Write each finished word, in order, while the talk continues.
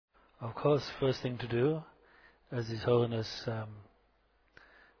Of course, first thing to do, as His Holiness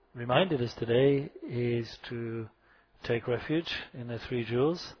reminded us today, is to take refuge in the three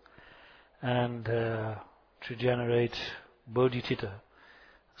jewels and to generate bodhicitta.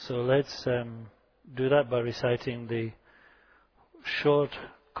 So let's do that by reciting the short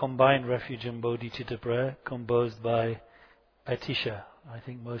combined refuge and bodhicitta prayer composed by Atisha. I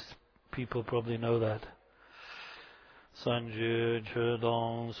think most people probably know that. Sanju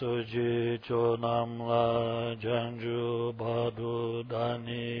Chodong Soji Chonam La Janju Badu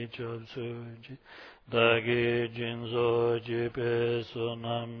Dani Chotsuji Dagi Jinzo Jipe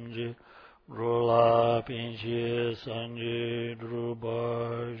Sonamji Rola Pinchi Sanji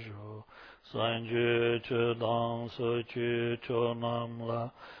Drubajo Sanju Chodong Soji Chonam La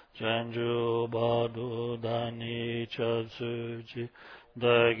Janju Badu Dani Chotsuji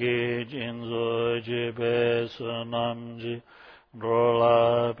Dagi Jinzo Jibe Sonamji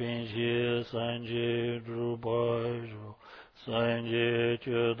Drola Pinchi Sanji Drubajo Sanji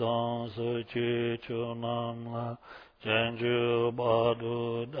Chodong Sochi Chonamla Janju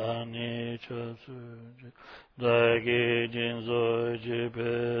Badu Dani Chotsuji Dagi Jinzo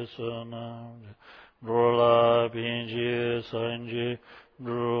Jibe Sonamji Drola Pinchi Sanji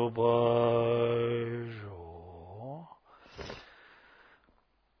Drubajo.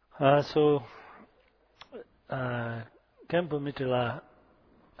 So, Khenpo Mithila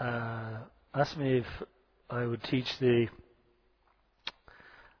asked me if I would teach the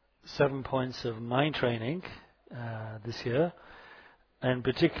 7 points of mind training this year, and in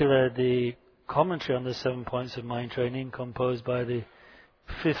particular the commentary on the 7 points of mind training composed by the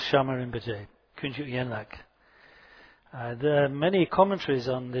 5th Shama Rinpoche, Kunchuk Yenlak. There are many commentaries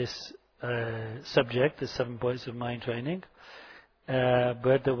on this subject, the 7 points of mind training.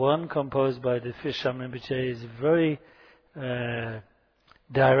 But the one composed by the 5th Shama Rinpoche is very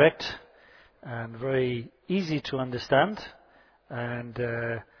direct and very easy to understand, and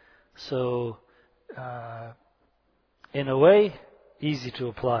so in a way easy to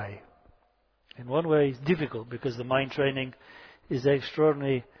apply. In one way it's difficult because the mind training is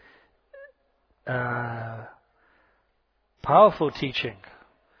extraordinarily powerful teaching,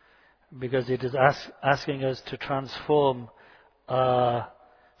 because it is asking us to transform our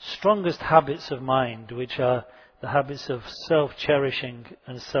strongest habits of mind, which are the habits of self-cherishing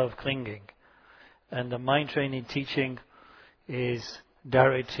and self-clinging. And the mind training teaching is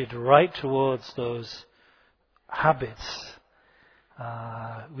directed right towards those habits.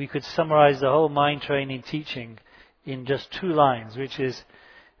 We could summarize the whole mind training teaching in just 2 lines, which is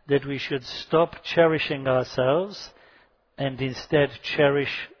that we should stop cherishing ourselves and instead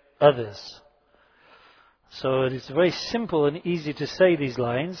cherish others. So it's very simple and easy to say these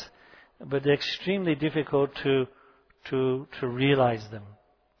lines, but they're extremely difficult to realize them,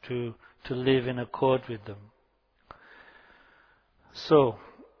 to live in accord with them. So,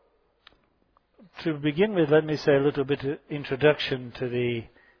 to begin with, let me say a little bit of introduction to the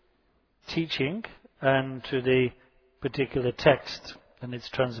teaching and to the particular text and its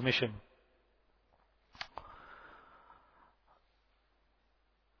transmission.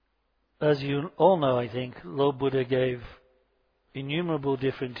 As you all know, I think, Lord Buddha gave innumerable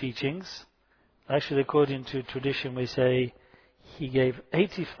different teachings. Actually, according to tradition, we say he gave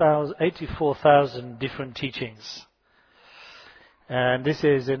 84,000 different teachings. And this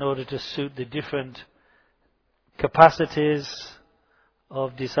is in order to suit the different capacities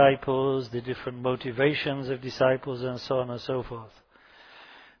of disciples, the different motivations of disciples, and so on and so forth.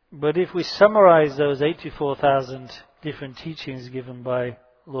 But if we summarize those 84,000 different teachings given by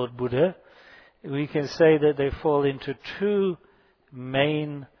Lord Buddha, we can say that they fall into 2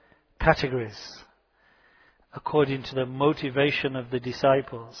 main categories according to the motivation of the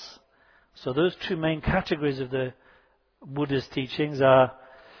disciples. So those 2 main categories of the Buddha's teachings are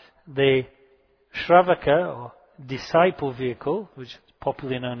the Shravaka or disciple vehicle, which is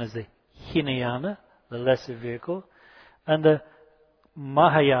popularly known as the Hinayana, the lesser vehicle, and the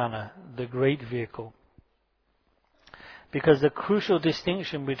Mahayana, the great vehicle. Because the crucial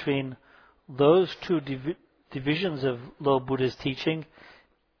distinction between those 2 divisions of Lord Buddha's teaching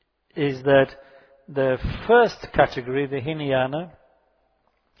is that the first category, the Hinayana,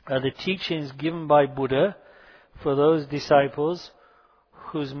 are the teachings given by Buddha for those disciples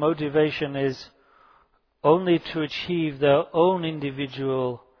whose motivation is only to achieve their own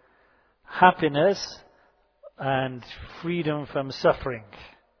individual happiness and freedom from suffering,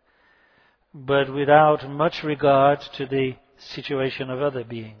 but without much regard to the situation of other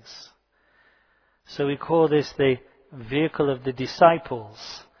beings. So we call this the vehicle of the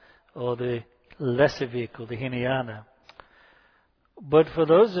disciples, or the lesser vehicle, the Hinayana. But for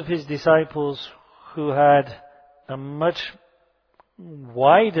those of his disciples who had a much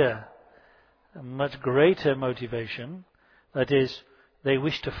wider, a much greater motivation, that is, they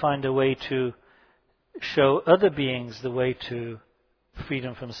wished to find a way to show other beings the way to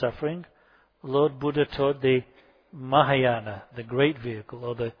freedom from suffering, Lord Buddha taught the Mahayana, the great vehicle,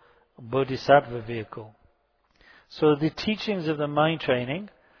 or the Bodhisattva vehicle. So the teachings of the mind training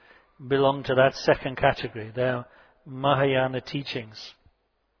belong to that second category. They are Mahayana teachings.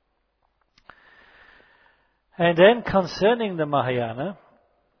 And then concerning the Mahayana,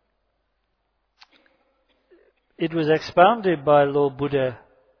 it was expounded by Lord Buddha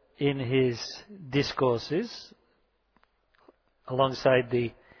in his discourses, alongside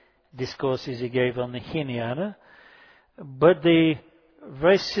the discourses he gave on the Hinayana. But the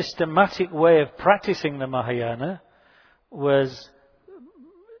very systematic way of practicing the Mahayana was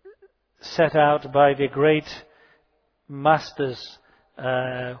set out by the great masters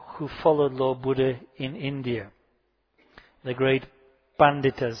who followed Lord Buddha in India. The great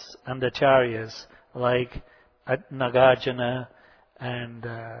Panditas and Acharyas like Nagarjuna and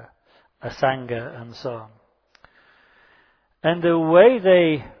Asanga and so on. And the way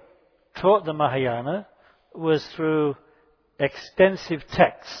they taught the Mahayana was through extensive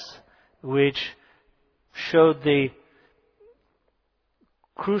texts which showed the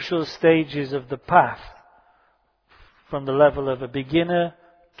crucial stages of the path from the level of a beginner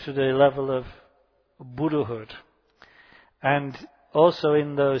to the level of Buddhahood. And also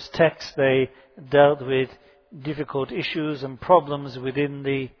in those texts they dealt with difficult issues and problems within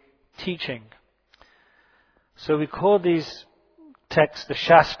the teaching. So we call these texts the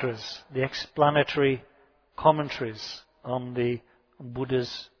Shastras, the explanatory commentaries on the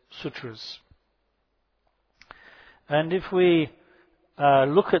Buddha's sutras. And if we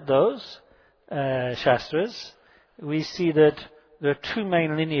look at those Shastras, we see that there are two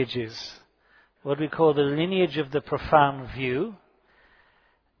main lineages. What we call the lineage of the profound view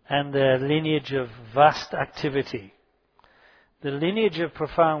and the lineage of vast activity. The lineage of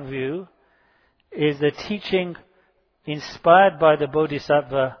profound view is the teaching inspired by the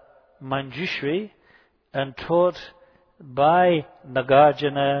Bodhisattva Manjushri and taught by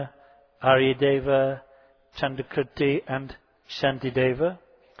Nagarjuna, Aryadeva, Chandrakirti and Shantideva,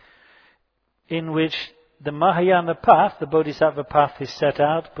 in which the Mahayana path, the Bodhisattva path, is set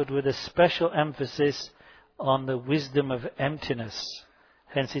out, but with a special emphasis on the wisdom of emptiness.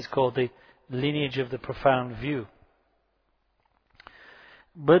 Hence it's called the lineage of the profound view.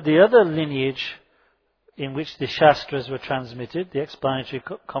 But the other lineage in which the Shastras were transmitted, the explanatory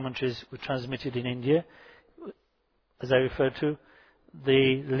commentaries were transmitted in India, as I referred to,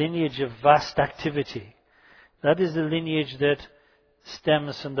 the lineage of vast activity. That is the lineage that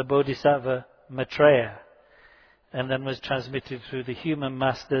stems from the Bodhisattva Maitreya and then was transmitted through the human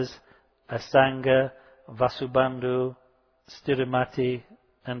masters Asanga, Vasubandhu, Sthirumati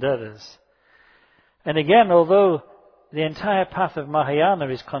and others. And again, although the entire path of Mahayana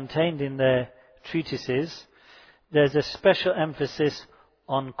is contained in their treatises, there's a special emphasis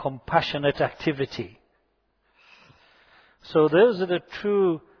on compassionate activity. So those are the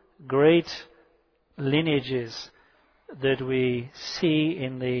two great lineages that we see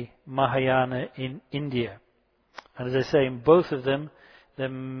in the Mahayana in India. And as I say, in both of them, the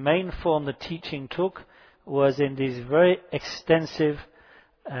main form the teaching took was in these very extensive,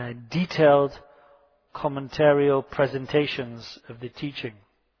 detailed commentarial presentations of the teaching.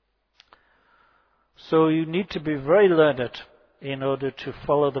 So you need to be very learned in order to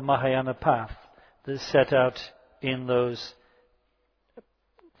follow the Mahayana path that is set out in those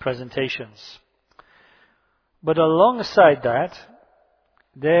presentations. But alongside that,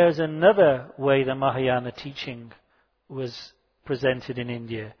 there's another way the Mahayana teaching was presented in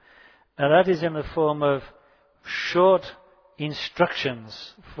India, and that is in the form of short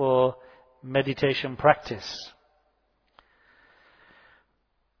instructions for meditation practice.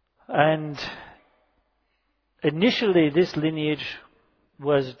 And initially this lineage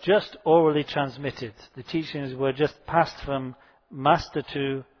was just orally transmitted. The teachings were just passed from master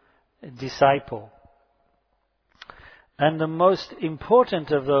to disciple. And the most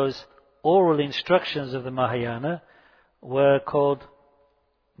important of those oral instructions of the Mahayana were called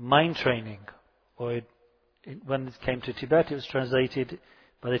mind training, or when it came to Tibet, it was translated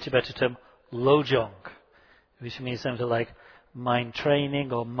by the Tibetan term Lojong, which means something like mind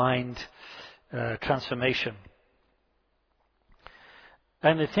training or mind transformation.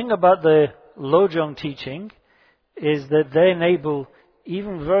 And the thing about the Lojong teaching is that they enable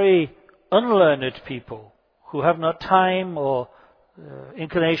even very unlearned people who have not time or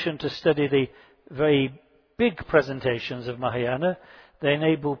inclination to study the very big presentations of Mahayana. They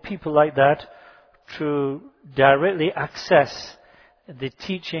enable people like that to directly access the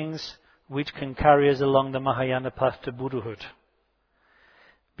teachings which can carry us along the Mahayana path to Buddhahood.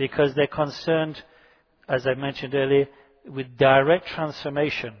 Because they're concerned, as I mentioned earlier, with direct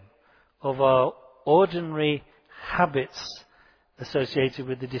transformation of our ordinary habits associated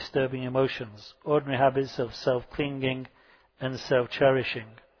with the disturbing emotions, ordinary habits of self-clinging and self-cherishing.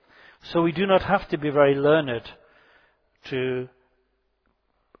 So we do not have to be very learned to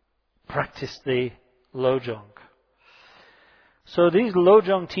practice the Lojong. So these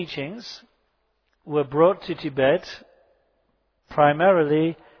Lojong teachings were brought to Tibet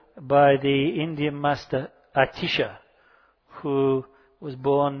primarily by the Indian master Atisha, who was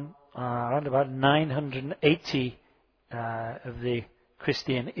born around about 980 of the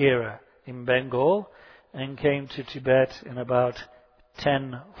Christian era in Bengal and came to Tibet in about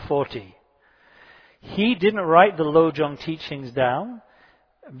 1040. He didn't write the Lojong teachings down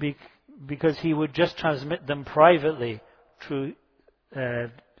because he would just transmit them privately to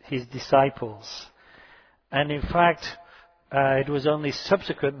his disciples. And in fact, it was only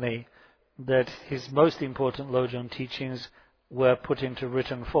subsequently that his most important Lojong teachings were put into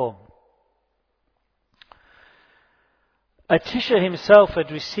written form. Atisha himself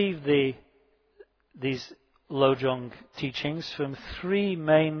had received these Lojong teachings from three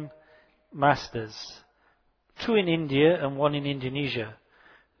main masters, two in India and one in Indonesia.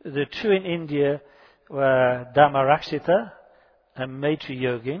 The two in India were Dhammarakshita and Maitri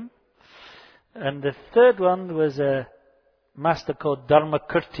Yogin, and the third one was a master called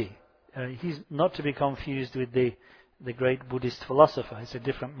Dharmakirti. He's not to be confused with the great Buddhist philosopher. He's a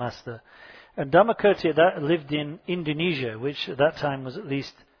different master. And Dhammakirti that lived in Indonesia, which at that time was at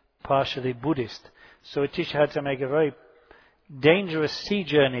least partially Buddhist. So Atisha had to make a very dangerous sea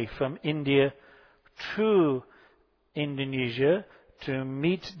journey from India to Indonesia to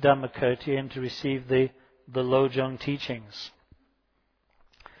meet Dhammakirti and to receive the Lojong teachings.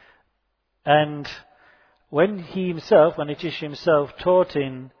 And when Atisha himself taught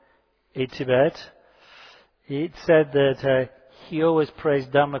in Tibet, it said that he always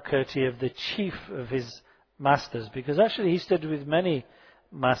praised Dhammakirti of the chief of his masters, because actually he studied with many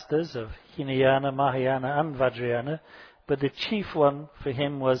masters of Hinayana, Mahayana and Vajrayana, but the chief one for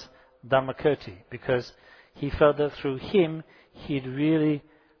him was Dhammakirti, because he felt that through him he'd really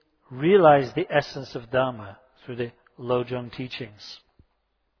realized the essence of Dharma through the Lojong teachings.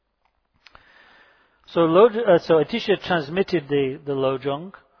 So Atisha transmitted the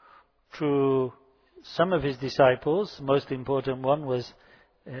Lojong to some of his disciples. The most important one was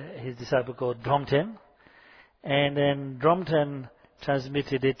his disciple called Dromten. And then Dromten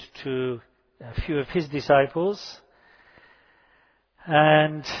transmitted it to a few of his disciples.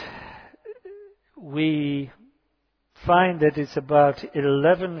 And we find that it's about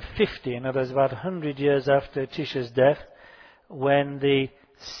 1150, in other words, about 100 years after Atisha's death, when the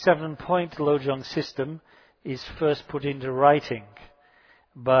 7-point Lojong system is first put into writing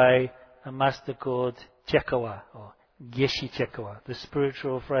by a master called Chekawa, or Geshe Chekawa, the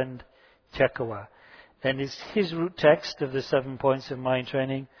spiritual friend Chekawa. And it's his root text of the 7 points of mind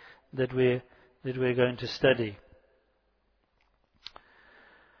training that we're going to study.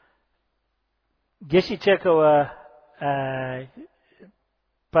 Geshe Chekawa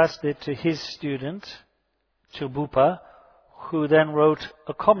passed it to his student, Chubupa, who then wrote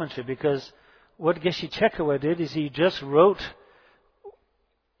a commentary, because what Geshe Chekawa did is he just wrote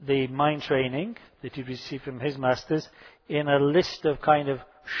the mind training that he received from his masters in a list of kind of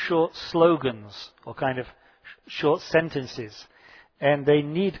short slogans or kind of short sentences. And they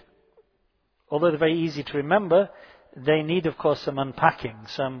need, although they're very easy to remember, they need, of course, some unpacking,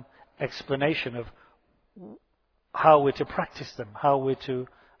 some explanation of how we're to practice them, how we're to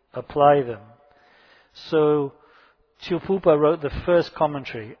apply them. So Chupupa wrote the first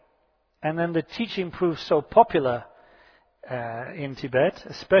commentary, and then the teaching proved so popular in Tibet,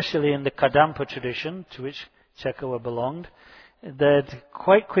 especially in the Kadampa tradition to which Chekawa belonged, that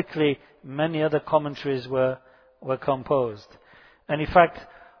quite quickly many other commentaries were composed. And in fact,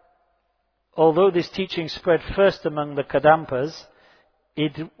 although this teaching spread first among the Kadampas,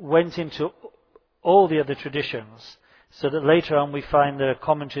 it went into all the other traditions, so that later on we find there are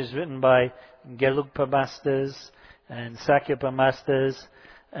commentaries written by Gelugpa masters and Sakyapa masters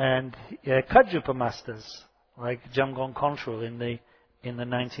and Kajupa masters, like Jamgon Kongtrul in the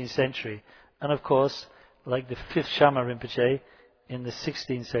 19th century, and of course, like the 5th Shama Rinpoche in the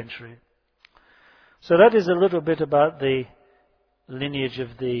 16th century. So that is a little bit about the lineage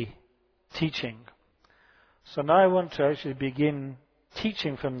of the teaching. So now I want to actually begin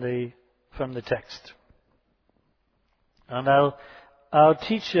teaching from the text. And I'll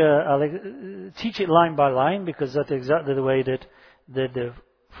teach it line by line, because that's exactly the way that the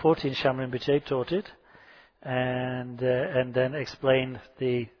 14th Shamra Rinpoche taught it, and then explain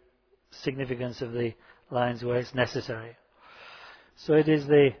the significance of the lines where it's necessary. So it is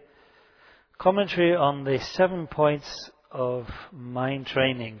the commentary on the 7 points of mind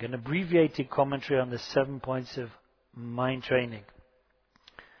training, an abbreviated commentary on the 7 points of mind training.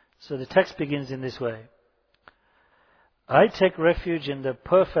 So the text begins in this way. I take refuge in the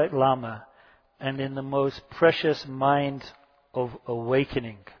perfect Lama and in the most precious mind of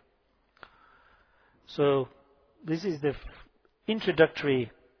awakening. So this is the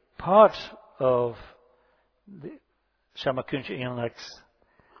introductory part of the Shama Kunchen Inlek's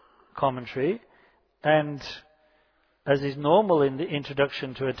commentary, and as is normal in the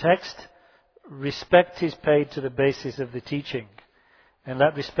introduction to a text, respect is paid to the basis of the teaching. And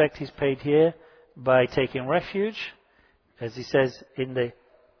that respect is paid here by taking refuge, as he says, in the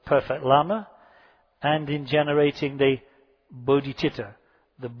perfect Lama, and in generating the bodhicitta,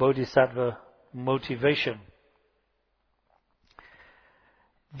 the bodhisattva motivation.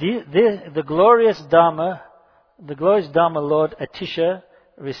 The glorious Dharma Lord Atisha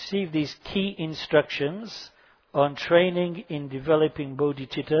received these key instructions on training in developing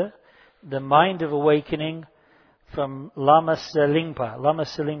bodhicitta, the mind of awakening, from Lama Selingpa. Lama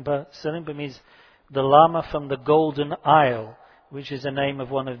Selingpa means the Lama from the Golden Isle, which is the name of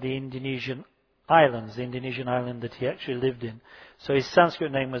one of the Indonesian islands, the Indonesian island that he actually lived in. So his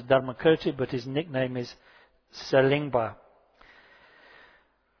Sanskrit name was Dharmakirti, but his nickname is Selingpa.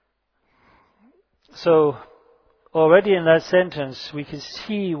 So already in that sentence we can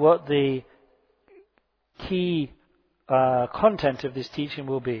see what the key content of this teaching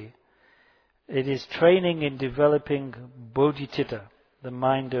will be. It is training in developing bodhicitta, the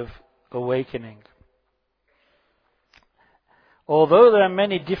mind of awakening. Although there are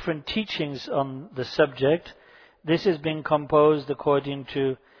many different teachings on the subject, this has been composed according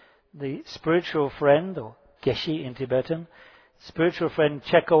to the spiritual friend, or Geshe in Tibetan, spiritual friend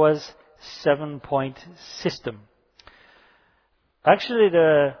Chekawa's 7-point system. Actually,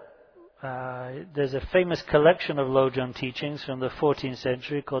 there's a famous collection of Lojong teachings from the 14th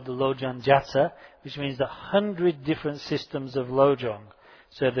century called the Lojong Jatsa, which means the 100 different systems of Lojong.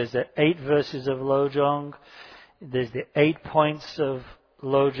 So there's the 8 verses of Lojong, there's the 8 points of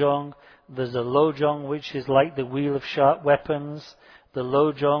Lojong, there's the Lojong which is like the wheel of sharp weapons, the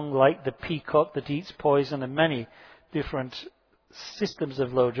Lojong like the peacock that eats poison, and many different systems of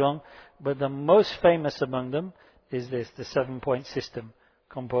Lojong. But the most famous among them is this, the 7-point system,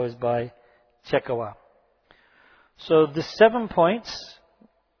 composed by Chekawa. So the 7 points,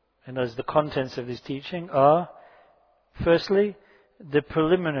 and as the contents of this teaching, are firstly the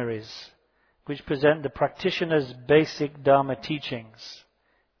preliminaries, which present the practitioner's basic Dharma teachings.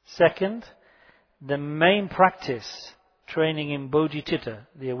 Second, the main practice, training in bodhicitta,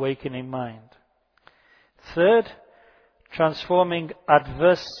 the awakening mind. Third, transforming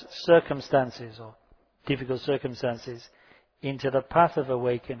adverse circumstances or difficult circumstances into the path of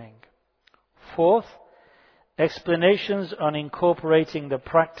awakening. Fourth, explanations on incorporating the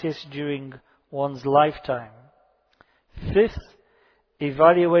practice during one's lifetime. Fifth,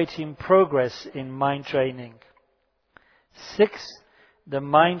 evaluating progress in mind training. Sixth, the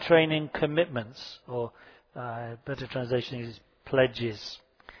mind training commitments, or better translation is pledges.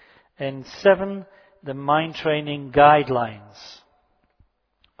 And 7, the mind training guidelines.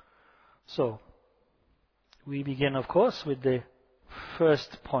 So, we begin, of course, with the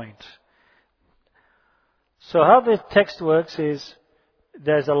first point. So how the text works is,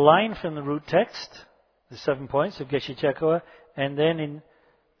 there's a line from the root text, the 7 points of Geshe Chekawa, and then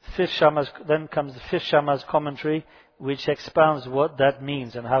then comes the 5th Shama's commentary, which expounds what that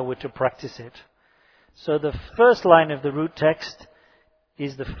means and how we're to practice it. So the first line of the root text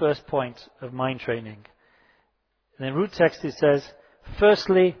is the first point of mind training. In the root text it says,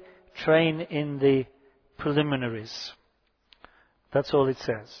 firstly, train in the preliminaries. That's all it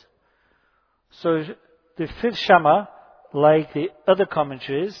says. So the 5th Shama, like the other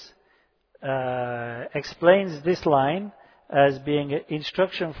commentaries, explains this line as being an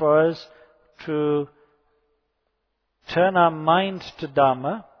instruction for us to turn our mind to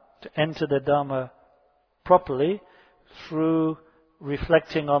Dharma, to enter the Dharma properly, through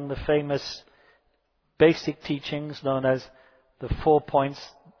reflecting on the famous basic teachings known as the 4 points,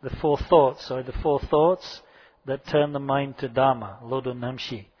 the 4 thoughts that turn the mind to Dharma, Lodo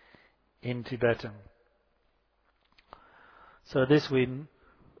Namshi in Tibetan. So this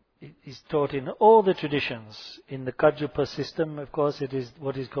is taught in all the traditions. In the Kajupa system, of course, it is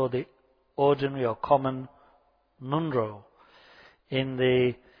what is called the ordinary or common Nundro. In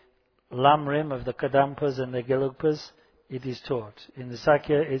the Lamrim of the Kadampas and the Gelugpas, it is taught. In the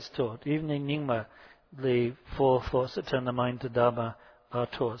Sakya, it's taught. Even in Nyingma, the 4 thoughts that turn the mind to Dharma are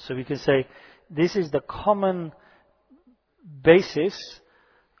taught. So we can say this is the common basis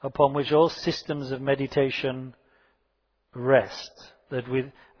upon which all systems of meditation rest. That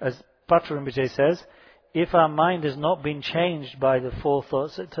as Patra Rinpoche says, if our mind has not been changed by the 4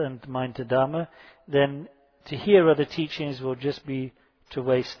 thoughts that turn the mind to Dharma, then to hear other teachings will just be to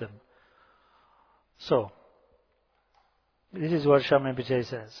waste them. So, this is what Shama Rinpoche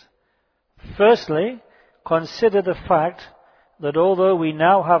says. Firstly, consider the fact that although we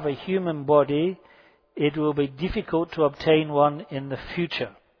now have a human body, it will be difficult to obtain one in the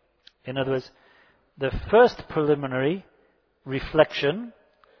future. In other words, the first preliminary reflection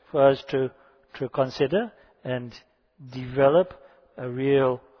for us to consider and develop a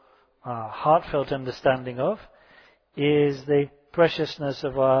real heartfelt understanding of is the preciousness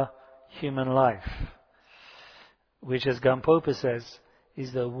of our human life, which, as Gampopa says,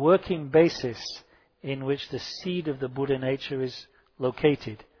 is the working basis in which the seed of the Buddha nature is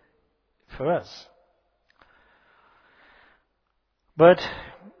located for us. But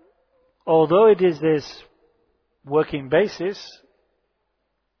although it is this working basis,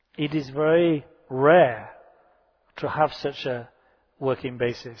 it is very rare to have such a working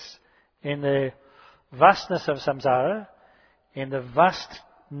basis. In the vastness of samsara, in the vast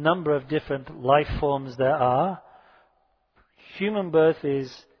number of different life forms there are, human birth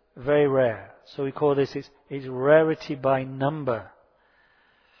is very rare. So we call this is rarity by number.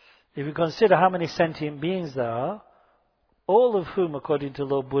 If you consider how many sentient beings there are, all of whom, according to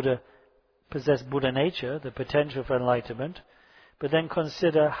Lord Buddha, possess Buddha nature, the potential for enlightenment, but then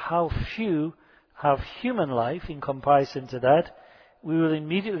consider how few have human life in comparison to that, we will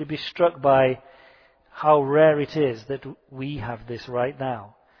immediately be struck by how rare it is that we have this right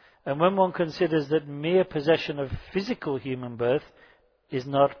now. And when one considers that mere possession of physical human birth is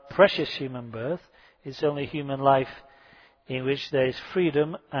not precious human birth, it's only human life in which there is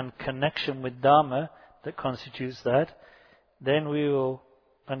freedom and connection with Dharma that constitutes that, then we will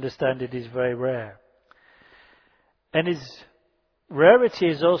understand it is very rare. And its rarity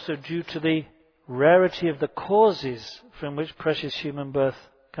is also due to the rarity of the causes from which precious human birth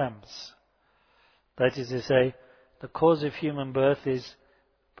comes. That is to say, the cause of human birth is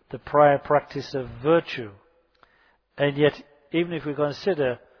the prior practice of virtue. And yet, even if we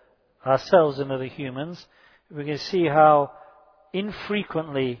consider ourselves and other humans, we can see how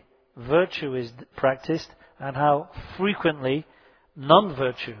infrequently virtue is practiced and how frequently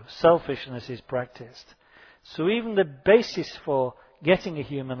non-virtue, selfishness, is practiced. So even the basis for getting a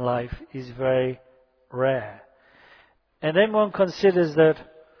human life is very rare. And then one considers that,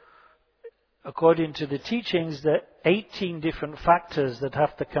 according to the teachings, there are 18 different factors that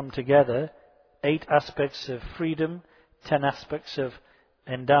have to come together, 8 aspects of freedom, 10 aspects of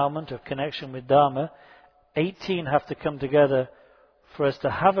endowment, of connection with Dharma. 18 have to come together for us to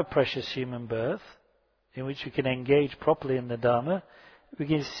have a precious human birth, in which we can engage properly in the Dharma. We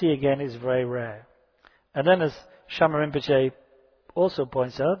can see again it's very rare. And then, as Shama Rinpoche also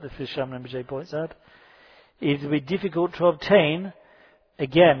points out, the fifth Shama Rinpoche points out, it will be difficult to obtain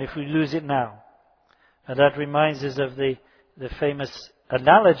again if we lose it now. And that reminds us of the famous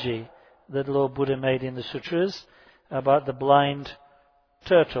analogy that Lord Buddha made in the sutras about the blind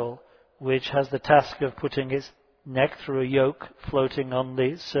turtle, which has the task of putting its neck through a yoke floating on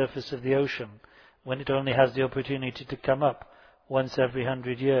the surface of the ocean, when it only has the opportunity to come up once every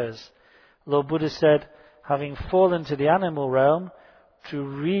 100 years. Lord Buddha said, having fallen to the animal realm, to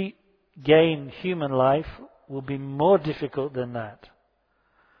regain human life will be more difficult than that.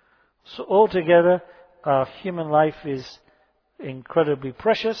 So altogether, our human life is incredibly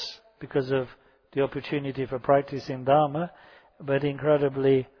precious because of the opportunity for practicing Dharma, but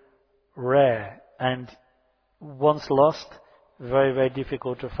incredibly rare, and once lost, very, very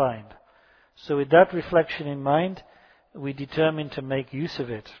difficult to find. So with that reflection in mind, we determine to make use of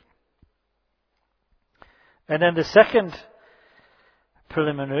it. And then the second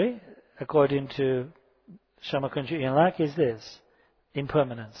preliminary, according to Shamakunja Inlak, is this: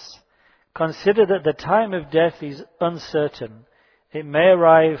 impermanence. Consider that the time of death is uncertain. It may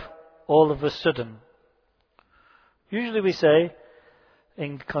arrive all of a sudden. Usually we say,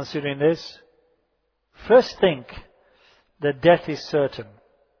 in considering this, first think that death is certain.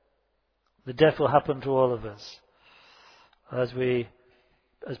 The death will happen to all of us. As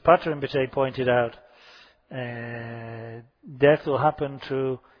Patra Rinpoche pointed out, death will happen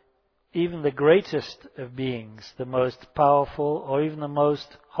to even the greatest of beings, the most powerful or even the most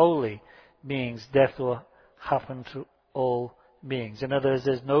holy beings. Death will happen to all beings. In other words,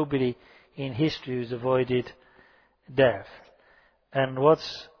 there's nobody in history who's avoided death. And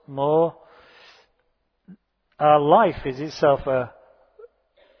what's more, our life is itself a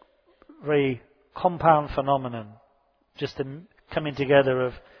very compound phenomenon, just a coming together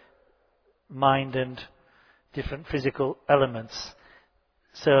of mind and different physical elements.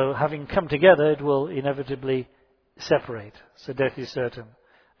 So having come together, it will inevitably separate. So death is certain.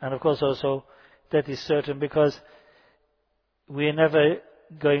 And of course also, death is certain because we are never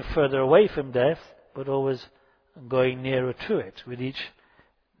going further away from death, but always going nearer to it with each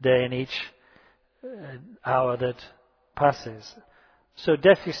day and each hour that passes. So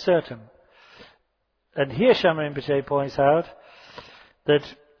death is certain. And here Shama Rinpoche points out that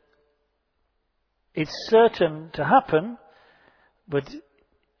it's certain to happen, but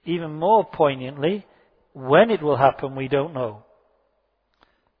even more poignantly, when it will happen we don't know.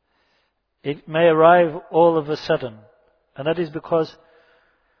 It may arrive all of a sudden, and that is because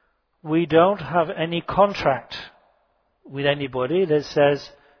we don't have any contract with anybody that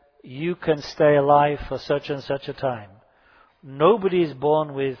says you can stay alive for such and such a time. Nobody is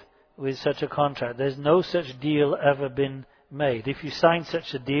born with such a contract. There's no such deal ever been made. If you sign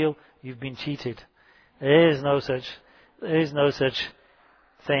such a deal, you've been cheated. There is no such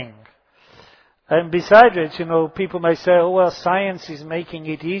thing. And besides which, people may say, oh well, science is making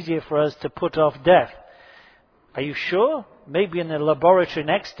it easier for us to put off death. Are you sure? Maybe in the laboratory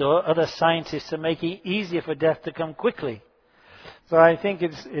next door, other scientists are making it easier for death to come quickly. So I think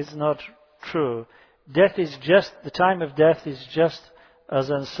it's not true. The time of death is just as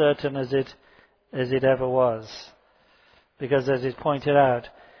uncertain as it ever was. Because as is pointed out,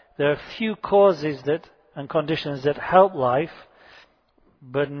 there are few causes and conditions that help life,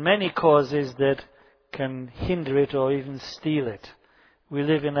 but many causes that can hinder it or even steal it. We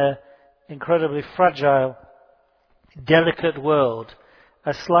live in an incredibly fragile, delicate world.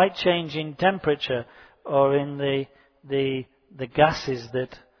 A slight change in temperature or in the gases that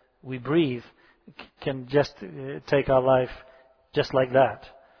we breathe can just take our life just like that.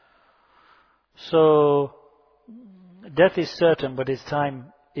 So death is certain, but its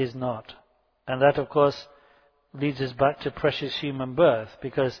time is not. And that, of course, leads us back to precious human birth,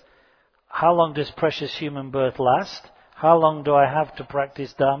 because how long does precious human birth last? How long do I have to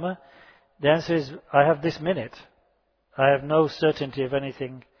practice Dharma? The answer is, I have this minute. I have no certainty of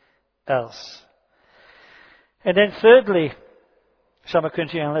anything else. And then thirdly, Shama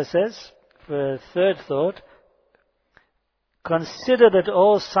Kuntiyanla says, for third thought, consider that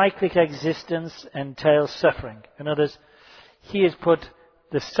all cyclic existence entails suffering. In other words, he has put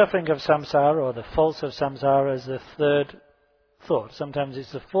the suffering of samsara or the faults of samsara as the third thought. Sometimes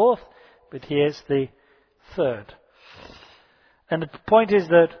it's the fourth, but here's the third. And the point is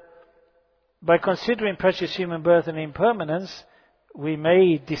that by considering precious human birth and impermanence, we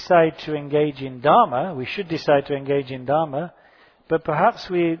may decide to engage in Dharma, we should decide to engage in Dharma, but perhaps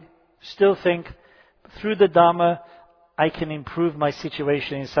we still think, through the Dharma, I can improve my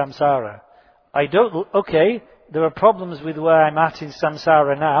situation in samsara. There are problems with where I'm at in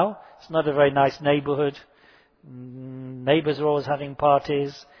samsara now. It's not a very nice neighborhood. Neighbors are always having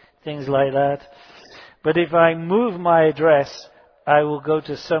parties, things like that. But if I move my address, I will go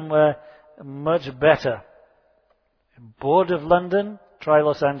to somewhere much better. Bored of London? Try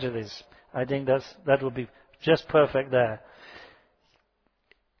Los Angeles. I think that will be just perfect there.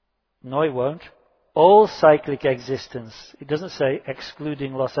 No, it won't. All cyclic existence. It doesn't say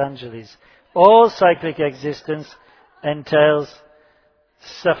excluding Los Angeles. All cyclic existence entails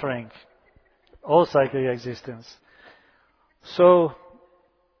suffering. All cyclic existence. So,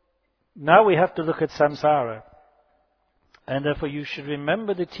 now we have to look at samsara. And therefore you should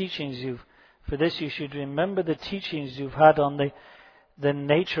remember the teachings you should remember the teachings you've had on the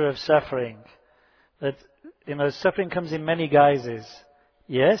nature of suffering. That, suffering comes in many guises.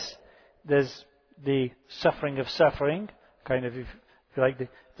 Yes, there's the suffering of suffering, kind of, if you like,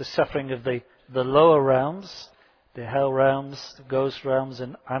 the suffering of the lower realms, the hell realms, the ghost realms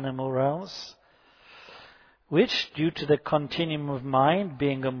and animal realms, which, due to the continuum of mind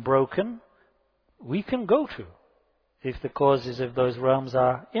being unbroken, we can go to. If the causes of those realms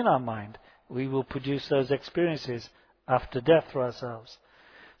are in our mind, we will produce those experiences after death for ourselves.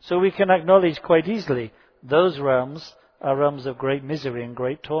 So we can acknowledge quite easily those realms are realms of great misery and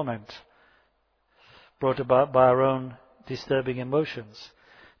great torment, brought about by our own disturbing emotions.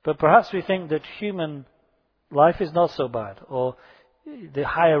 But perhaps we think that human life is not so bad, or the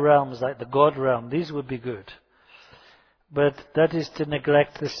higher realms like the God realm, these would be good. But that is to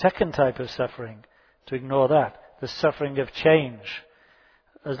neglect the second type of suffering, to ignore that, the suffering of change.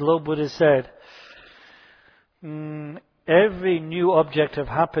 As Lord Buddha said, Every new object of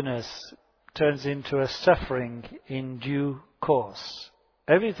happiness turns into a suffering in due course.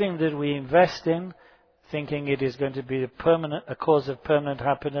 Everything that we invest in, thinking it is going to be a cause of permanent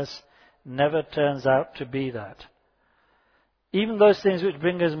happiness, never turns out to be that. Even those things which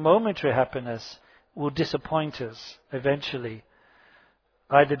bring us momentary happiness will disappoint us eventually,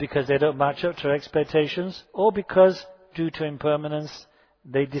 either because they don't match up to our expectations or because, due to impermanence,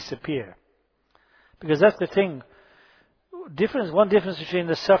 they disappear. Because that's the thing. One difference between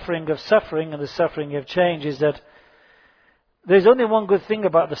the suffering of suffering and the suffering of change is that there's only one good thing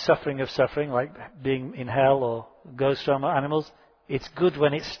about the suffering of suffering, like being in hell or ghost realm or animals. It's good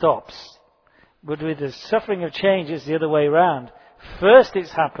when it stops. But with the suffering of change, it's the other way around. First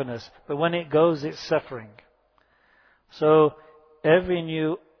it's happiness, but when it goes, it's suffering. So every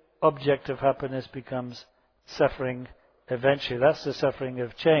new object of happiness becomes suffering eventually. That's the suffering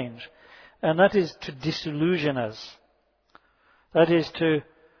of change. And that is to disillusion us. That is to...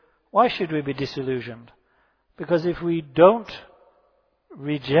 Why should we be disillusioned? Because if we don't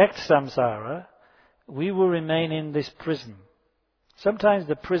reject samsara, we will remain in this prison. Sometimes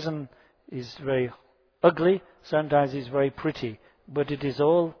the prison is very ugly, sometimes it's very pretty, but it is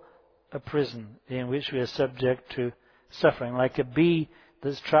all a prison in which we are subject to suffering. Like a bee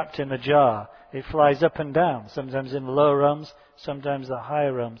that's trapped in a jar. It flies up and down, sometimes in the lower realms, sometimes the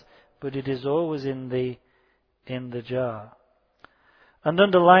higher realms, but it is always in the jar. And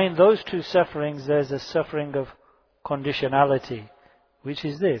underlying those two sufferings, there's a suffering of conditionality, which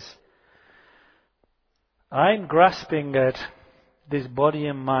is this. I'm grasping at this body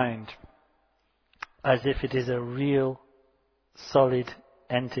and mind as if it is a real, solid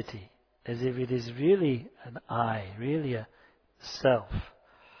entity, as if it is really an I, really a self,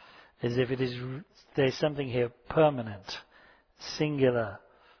 as if there's something here permanent, singular,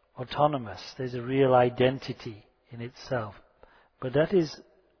 autonomous. There's a real identity in itself. But that is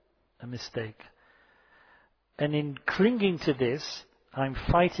a mistake. And in clinging to this, I'm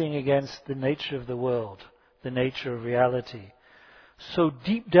fighting against the nature of the world, the nature of reality. So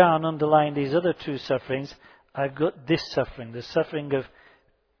deep down, underlying these other two sufferings, I've got this suffering, the suffering of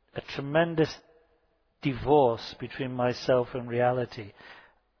a tremendous divorce between myself and reality.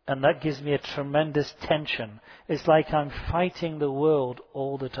 And that gives me a tremendous tension. It's like I'm fighting the world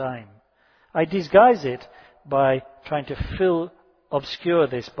all the time. I disguise it by trying to obscure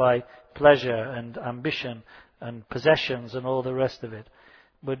this by pleasure and ambition and possessions and all the rest of it.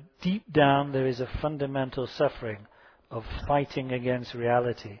 But deep down there is a fundamental suffering of fighting against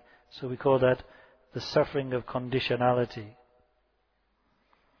reality. So we call that the suffering of conditionality.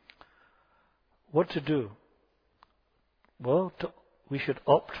 What to do? Well, we should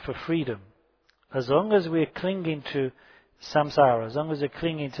opt for freedom. As long as we're clinging to samsara, as long as we're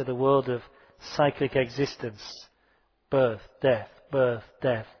clinging to the world of cyclic existence, birth, death,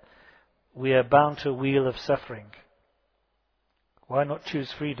 we are bound to a wheel of suffering. Why not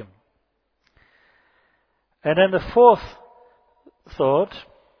choose freedom? And then the fourth thought,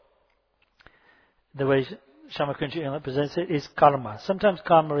 the way Shamakunji presents it, is karma. Sometimes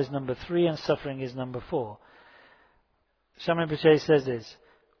karma is number 3 and suffering is number 4. Shamakunji says this: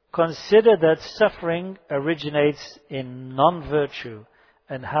 consider that suffering originates in non-virtue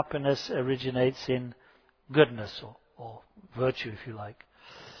and happiness originates in goodness or virtue, if you like.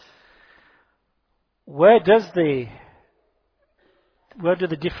 Where do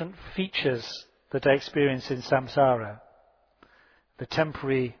the different features that I experience in samsara, the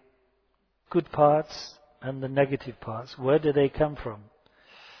temporary good parts and the negative parts, where do they come from?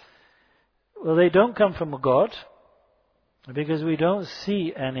 Well, they don't come from a God, because we don't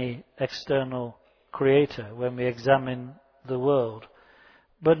see any external creator when we examine the world.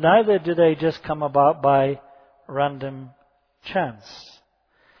 But neither do they just come about by random chance.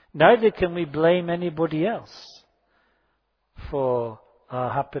 Neither can we blame anybody else for our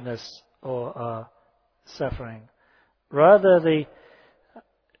happiness or our suffering. Rather,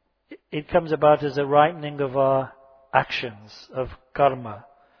 it comes about as a ripening of our actions, of karma.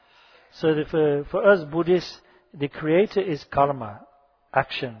 So that for us Buddhists, the creator is karma,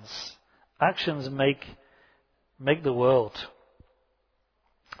 actions. Actions make the world.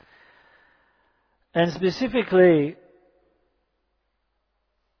 And specifically,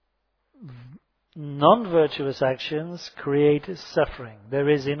 non-virtuous actions create suffering. There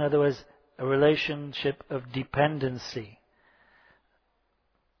is, in other words, a relationship of dependency,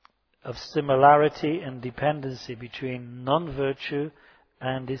 of similarity and dependency between non-virtue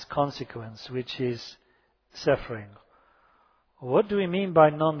and its consequence, which is suffering. What do we mean by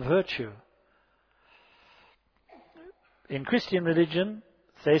non-virtue? In Christian religion,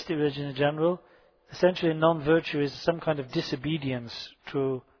 theistic religion in general, essentially non-virtue is some kind of disobedience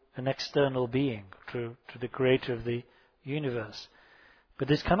to an external being, to the creator of the universe. But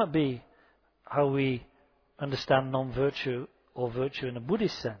this cannot be how we understand non-virtue or virtue in a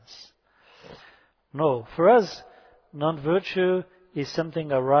Buddhist sense. No, for us, non-virtue is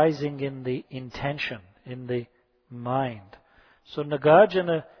something arising in the intention, in the mind. So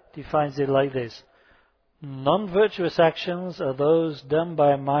Nagarjuna defines it like this. Non-virtuous actions are those done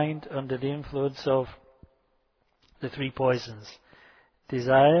by a mind under the influence of the three poisons: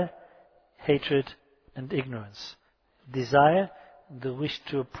 desire, hatred, and ignorance. Desire, the wish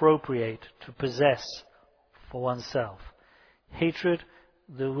to appropriate, to possess for oneself. Hatred,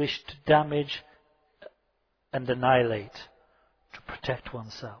 the wish to damage and annihilate, to protect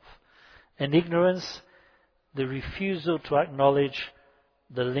oneself. And ignorance, the refusal to acknowledge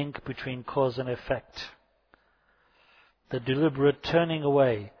the link between cause and effect. The deliberate turning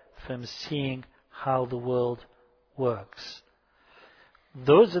away from seeing how the world works.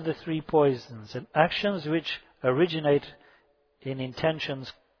 Those are the three poisons, and actions which originate in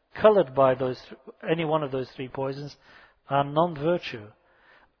intentions colored by any one of those three poisons are non-virtue,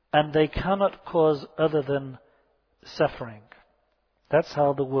 and they cannot cause other than suffering. That's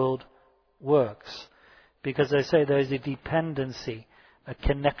how the world works, because I say there is a dependency, a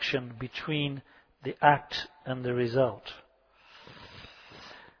connection between the act and the result.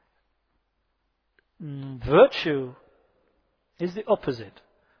 Virtue is the opposite.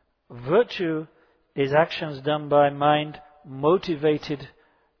 Virtue is actions done by mind motivated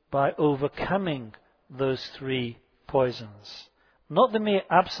by overcoming those three poisons. Not the mere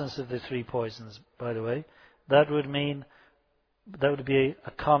absence of the three poisons, by the way. That would be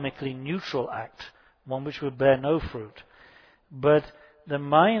a karmically neutral act, one which would bear no fruit. But the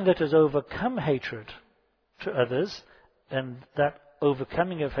mind that has overcome hatred to others, and that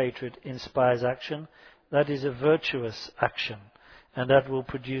overcoming of hatred inspires action, that is a virtuous action, and that will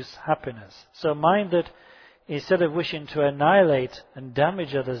produce happiness. So mind that, instead of wishing to annihilate and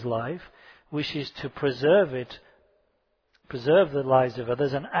damage others' life, wishes to preserve the lives of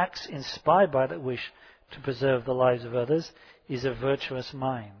others, and acts inspired by that wish to preserve the lives of others, is a virtuous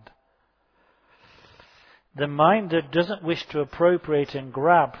mind. The mind that doesn't wish to appropriate and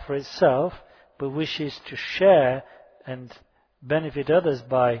grab for itself, but wishes to share and benefit others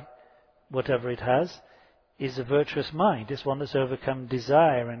by whatever it has, is a virtuous mind. It's one that's overcome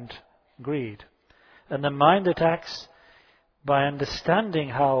desire and greed. And the mind that acts by understanding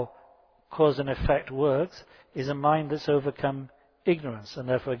how cause and effect works is a mind that's overcome ignorance, and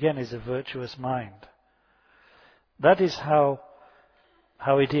therefore again is a virtuous mind. That is how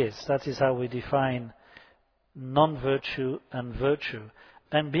it is. That is how we define non-virtue and virtue.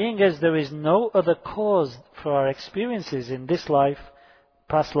 And being as there is no other cause for our experiences in this life,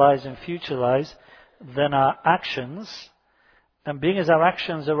 past lives and future lives, than our actions, and being as our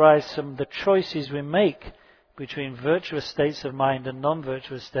actions arise from the choices we make between virtuous states of mind and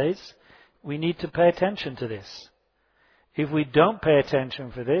non-virtuous states, we need to pay attention to this. If we don't pay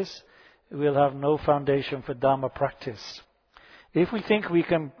attention for this, we'll have no foundation for Dharma practice. If we think we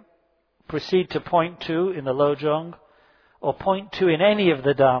can proceed to point 2 in the Lojong, or point 2 in any of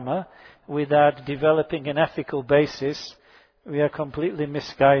the Dharma, without developing an ethical basis, we are completely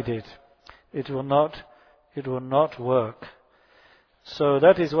misguided. It will not work. So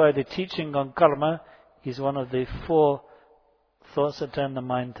that is why the teaching on karma is one of the 4 thoughts that turn the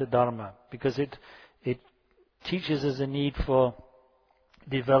mind to Dharma, because it teaches us a need for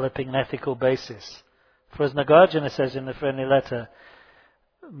developing an ethical basis. For as Nagarjuna says in the friendly letter,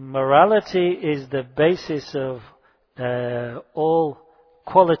 morality is the basis of all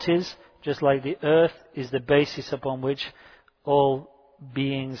qualities, just like the earth is the basis upon which all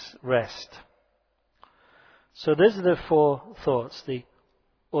beings rest. So these are the 4 thoughts, the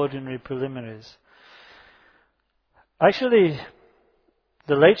ordinary preliminaries. Actually,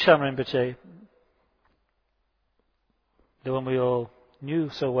 the late Shaman Rinpoche, the one we all knew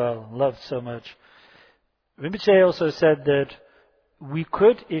so well, loved so much, Rinpoche also said that we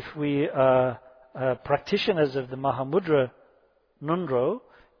could, if we are practitioners of the Mahamudra Nundro,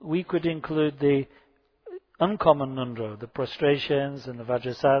 we could include the uncommon Nundro, the prostrations and the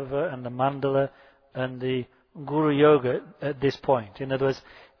Vajrasattva and the Mandala and the Guru Yoga at this point. In other words,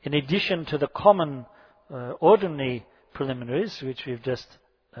 in addition to the common ordinary preliminaries, which we've just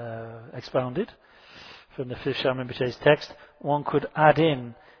expounded from the 5th Shaman Rinpoche's text, one could add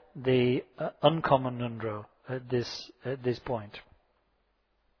in the uncommon Nundro at this point.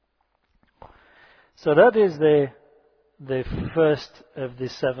 So that is the first of the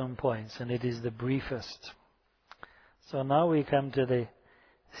 7 points, and it is the briefest. So now we come to the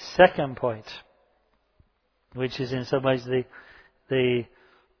second point. which is in some ways the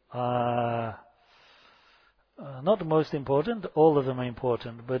not the most important. All of them are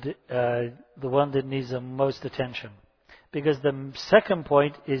important, but the one that needs the most attention, because the second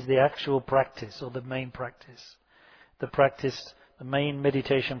point is the actual practice, or the main practice. The main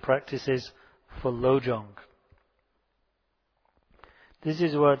meditation practice is for Lojong. This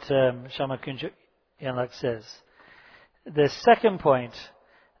is what Shama Kunjo Yanlak says. The second point,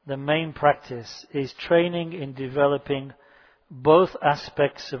 the main practice, is training in developing both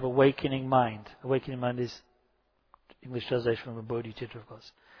aspects of awakening mind. Awakening mind is English translation from a bodhicitta, of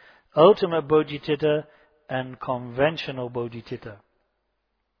course. Ultimate bodhicitta and conventional bodhicitta.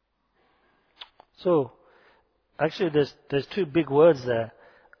 So, actually there's two big words there,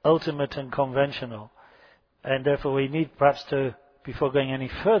 ultimate and conventional. And therefore we need perhaps to, before going any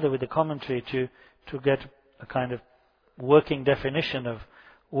further with the commentary, to get a kind of working definition of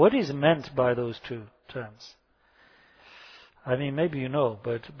what is meant by those two terms. I mean, maybe you know,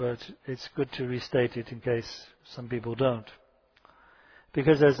 but it's good to restate it in case some people don't.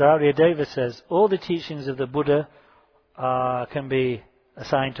 Because as Aryadeva says, all the teachings of the Buddha can be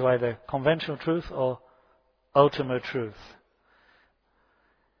assigned to either conventional truth or ultimate truth.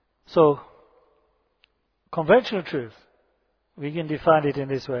 So, conventional truth, we can define it in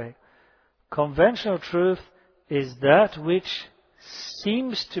this way. Conventional truth is that which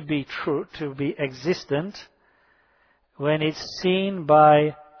seems to be true, to be existent, when it's seen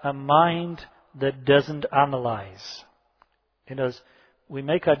by a mind that doesn't analyze. You know, we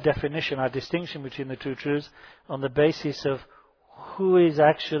make our definition, our distinction between the two truths on the basis of who is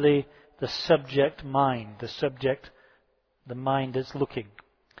actually the subject mind, the mind that's looking.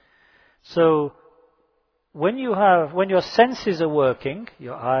 So, when your senses are working,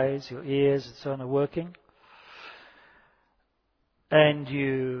 your eyes, your ears, and so on are working, and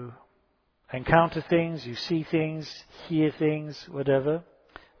you encounter things, you see things, hear things, whatever,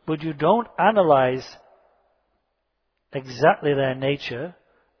 but you don't analyze exactly their nature,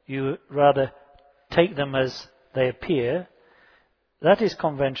 you rather take them as they appear, that is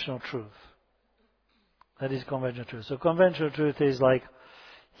conventional truth. That is conventional truth. So conventional truth is like,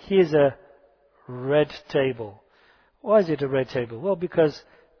 here's a red table. Why is it a red table? Well, because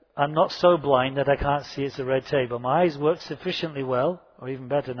I'm not so blind that I can't see it's a red table. My eyes work sufficiently well, or even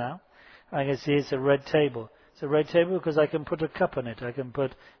better now, I can see it's a red table. It's a red table because I can put a cup on it. I can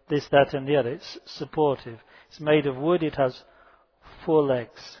put this, that and the other. It's supportive. It's made of wood. It has 4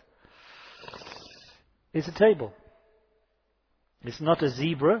 legs. It's a table. It's not a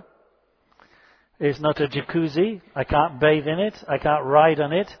zebra. It's not a jacuzzi. I can't bathe in it. I can't ride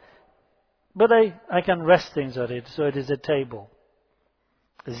on it. But I can rest things on it. So it is a table.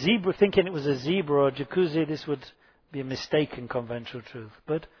 A zebra, thinking it was a zebra or a jacuzzi, this would be a mistaken conventional truth.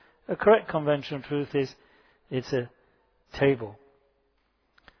 But a correct conventional truth is it's a table.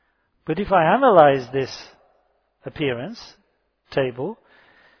 But if I analyze this appearance, table,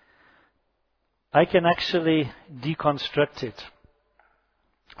 I can actually deconstruct it.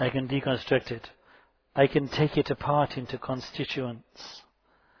 I can deconstruct it. I can take it apart into constituents,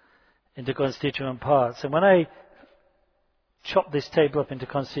 into constituent parts. And when I chop this table up into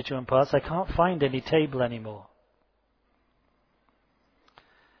constituent parts, I can't find any table anymore.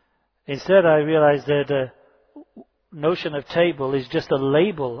 Instead, I realize that the notion of table is just a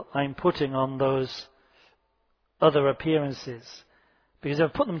label I'm putting on those other appearances. Because if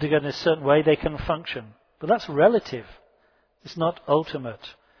I put them together in a certain way, they can function. But that's relative. It's not ultimate.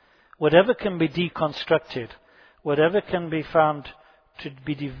 Whatever can be deconstructed, whatever can be found to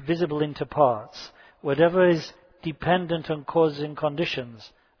be divisible into parts, whatever is dependent on causes and conditions,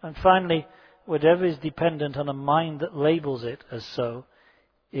 and finally, whatever is dependent on a mind that labels it as so,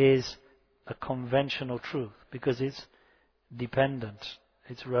 is a conventional truth, because it's dependent,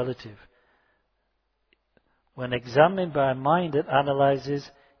 it's relative. When examined by a mind that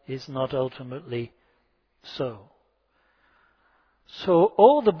analyzes, it's not ultimately so. So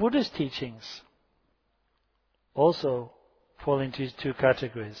all the Buddha's teachings also fall into these two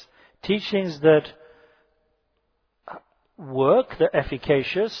categories. Teachings that work, they're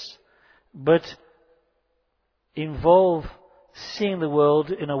efficacious, but involve seeing the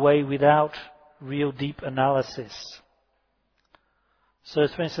world in a way without real deep analysis. So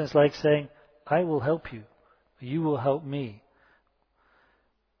it's, for instance, like saying, I will help you, you will help me.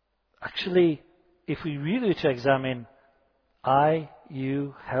 Actually, if we really were to examine I,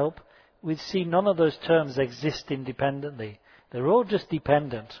 you, help, we'd see none of those terms exist independently. They're all just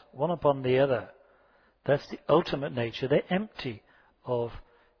dependent, one upon the other. That's the ultimate nature. They're empty of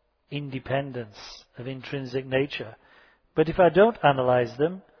independence, of intrinsic nature. But if I don't analyze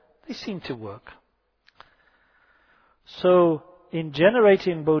them, they seem to work. So, in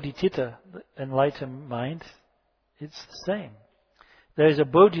generating bodhicitta, the enlightened mind, it's the same. There is a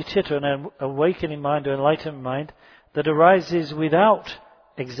bodhicitta, an awakening mind or enlightened mind, that arises without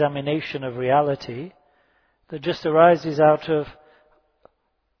examination of reality, that just arises out of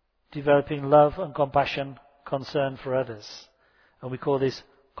developing love and compassion, concern for others. And we call this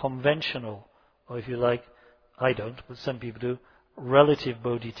conventional, or if you like, I don't, but some people do, relative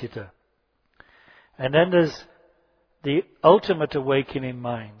bodhicitta. And then there's the ultimate awakening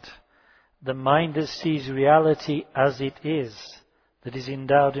mind, the mind that sees reality as it is, that is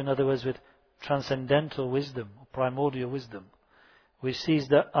endowed, in other words, with transcendental wisdom, or primordial wisdom, which sees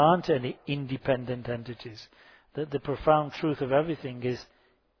there aren't any independent entities, that the profound truth of everything is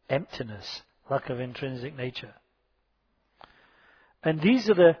emptiness, lack of intrinsic nature. And these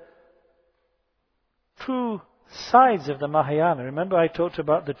are the true sides of the Mahayana. Remember I talked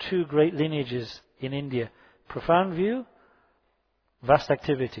about the two great lineages in India. Profound view, vast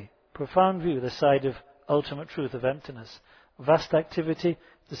activity. Profound view, the side of ultimate truth, of emptiness. Vast activity,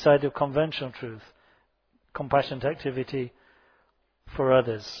 the side of conventional truth. Compassionate activity for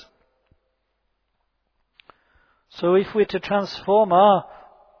others. So if we're to transform our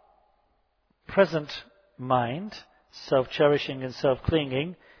present mind, self-cherishing and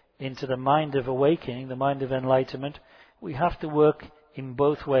self-clinging, into the mind of awakening, the mind of enlightenment, we have to work in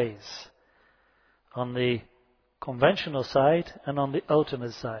both ways. On the conventional side and on the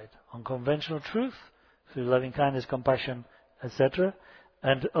ultimate side. On conventional truth, through loving kindness, compassion, etc.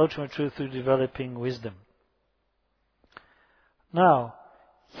 And ultimate truth through developing wisdom. Now,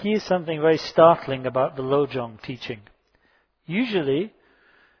 here's something very startling about the Lojong teaching. Usually,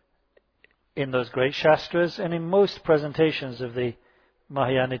 in those great Shastras and in most presentations of the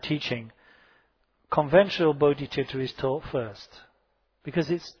Mahayana teaching, conventional bodhicitta is taught first.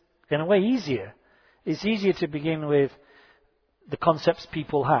 Because it's, in a way, easier. It's easier to begin with the concepts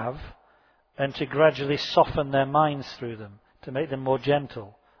people have and to gradually soften their minds through them, to make them more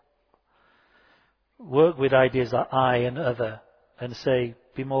gentle. Work with ideas like I and other and say,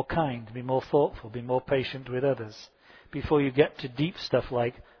 be more kind, be more thoughtful, be more patient with others. Before you get to deep stuff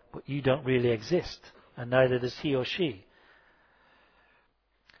like, but you don't really exist, and neither does he or she.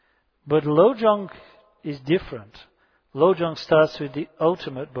 But Lojong is different. Lojong starts with the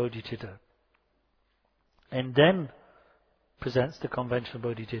ultimate bodhicitta and then presents the conventional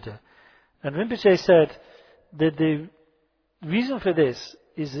bodhicitta. And Rinpoche said that the reason for this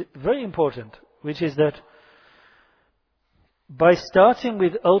is very important, which is that by starting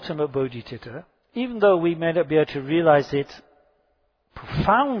with ultimate bodhicitta, even though we may not be able to realize it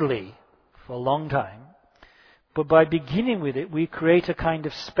profoundly for a long time, but by beginning with it, we create a kind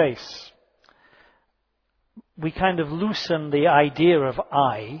of space. We kind of loosen the idea of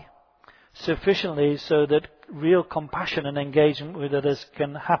I sufficiently so that real compassion and engagement with others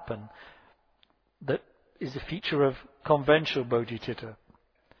can happen. That is a feature of conventional bodhicitta.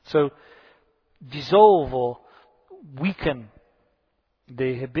 So, dissolve or weaken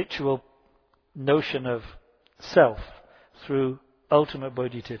the habitual notion of self through ultimate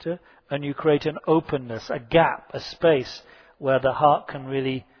bodhicitta, and you create an openness, a gap, a space where the heart can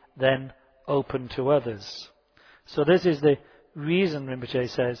really then open to others. So this is the reason, Rinpoche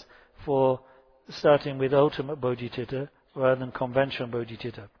says, for starting with ultimate bodhicitta rather than conventional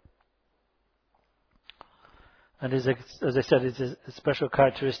bodhicitta. And as I said, it's a special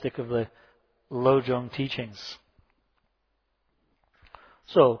characteristic of the Lojong teachings.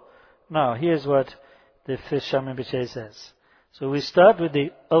 So, now here's what the fifth Shaman Rinpoche says. So we start with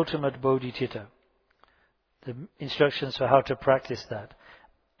the ultimate bodhicitta, the instructions for how to practice that.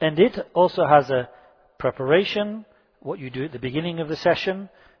 And it also has a preparation, what you do at the beginning of the session,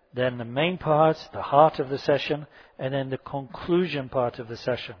 then the main part, the heart of the session, and then the conclusion part of the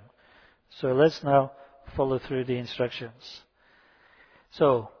session. So let's now follow through the instructions.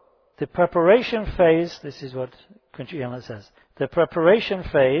 So, the preparation phase, this is what Kunchi Yamla says, the preparation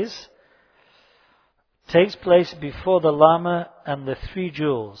phase takes place before the Lama and the three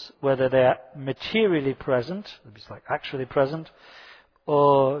jewels, whether they are materially present, it's like actually present,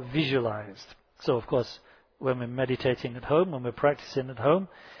 or visualized. So of course, when we're meditating at home, when we're practicing at home,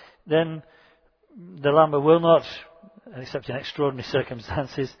 then the Lama will not, except in extraordinary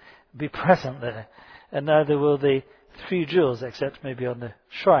circumstances, be present there. And neither will the three jewels, except maybe on the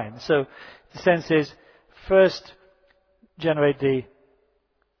shrine. So the sense is, first generate the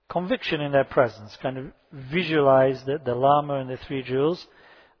conviction in their presence, kind of visualize that the Lama and the three jewels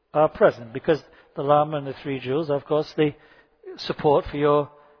are present, because the Lama and the three jewels are, of course, the support for your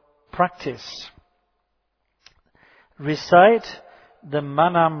practice. Recite the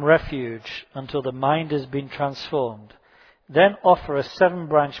Manam refuge until the mind has been transformed. then offer a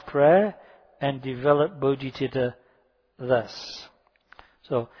 7-branch prayer and develop bodhicitta thus.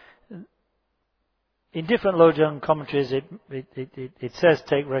 So, in different Lojong commentaries it says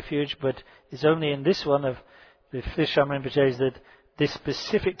take refuge, but it's only in this one of the 5th Shaman Rinpoche that this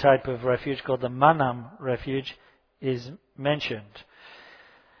specific type of refuge called the Manam refuge is mentioned.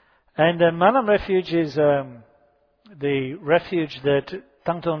 And the Manam refuge is the refuge that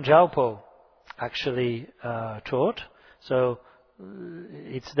Tangtong Gyalpo actually taught. So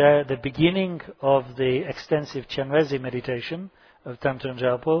it's there the beginning of the extensive Chenrezig meditation of Tangtong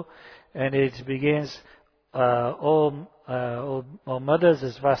Gyalpo, and it begins all mothers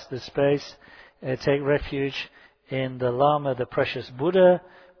as vast as space take refuge in the Lama, the precious Buddha,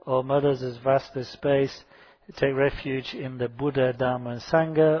 or mothers as vast as space take refuge in the Buddha, Dharma and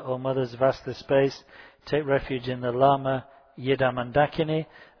Sangha, or mothers vast as space take refuge in the Lama, Yidam and Dakini,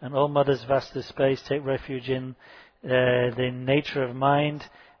 and all mothers vast as space take refuge in the nature of mind,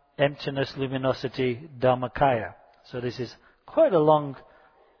 emptiness, luminosity, Dharmakaya. So this is quite a long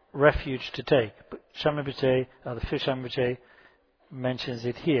refuge to take, but Shaman Rinpoche, the 5th Shaman Rinpoche, mentions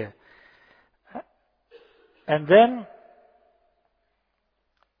it here. And then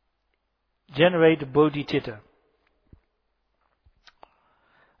generate bodhicitta.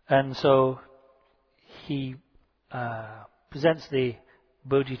 And so he presents the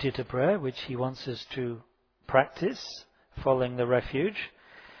bodhicitta prayer, which he wants us to practice following the refuge.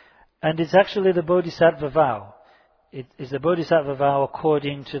 And it's actually the bodhisattva vow. It is the bodhisattva vow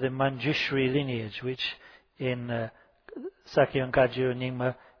according to the Manjushri lineage, which in Sakya and Kagyu and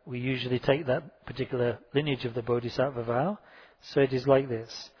Nyingma we usually take that particular lineage of the bodhisattva vow. So it is like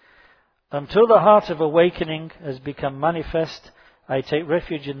this. Until the heart of awakening has become manifest, I take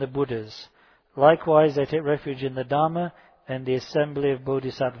refuge in the Buddhas. Likewise, I take refuge in the Dharma and the assembly of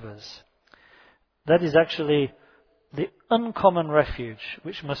bodhisattvas. That is actually the uncommon refuge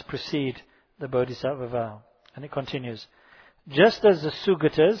which must precede the bodhisattva vow. And it continues. Just as the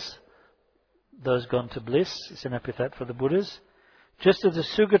Sugatas, those gone to bliss, it's an epithet for the Buddhas, just as the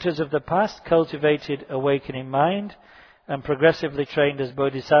Sugatas of the past cultivated awakening mind and progressively trained as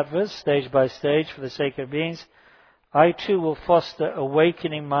bodhisattvas, stage by stage for the sake of beings, I too will foster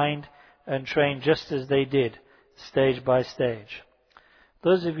awakening mind and train just as they did, stage by stage.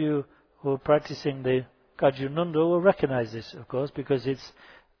 Those of you who are practicing the Kagyu Nunda will recognize this, of course, because it's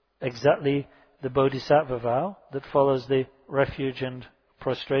exactly the bodhisattva vow that follows the refuge and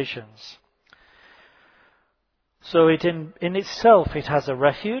prostrations. So it in itself it has a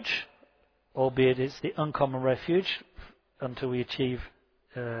refuge, albeit it's the uncommon refuge until we achieve,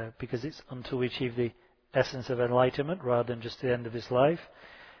 because it's until we achieve the essence of enlightenment rather than just the end of his life.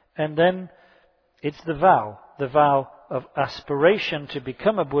 And then it's the vow of aspiration to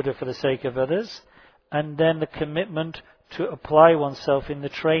become a Buddha for the sake of others, and then the commitment to apply oneself in the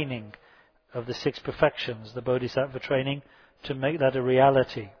training of the 6 perfections, the bodhisattva training, to make that a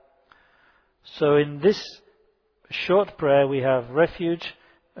reality. So in this short prayer we have refuge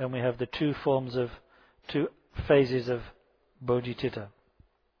and we have the 2 phases of bodhicitta.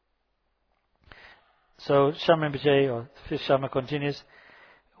 So Shaman Rinpoche, or 5th Shama, continues,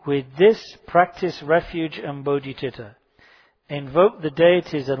 with this practice refuge and bodhicitta. Invoke the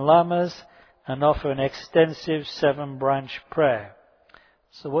deities and lamas and offer an extensive 7-branch prayer.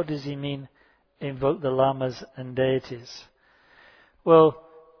 So what does he mean, invoke the lamas and deities? Well,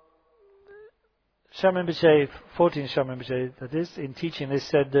 Shaman Rinpoche, 14th Shaman Rinpoche, that is, in teaching this,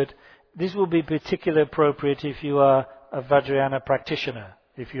 said that this will be particularly appropriate if you are a Vajrayana practitioner,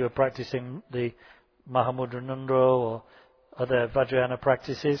 if you are practicing the Mahamudra Nundro or other Vajrayana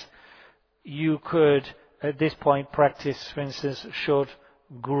practices. You could, at this point, practice, for instance, short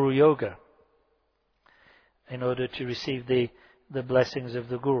Guru Yoga in order to receive the blessings of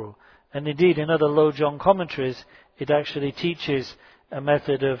the Guru. And indeed, in other Lojong commentaries, it actually teaches a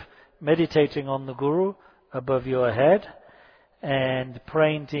method of meditating on the Guru above your head and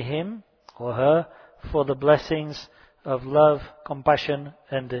praying to him or her for the blessings of love, compassion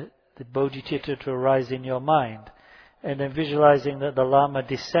and the bodhicitta to arise in your mind. And then visualizing that the Lama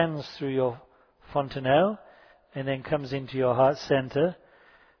descends through your fontanelle and then comes into your heart center,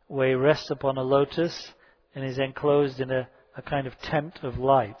 where he rests upon a lotus and is enclosed in a kind of tent of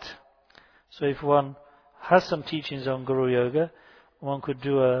light. So if one has some teachings on Guru Yoga, one could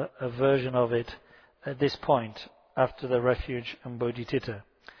do a version of it at this point, after the refuge and bodhicitta.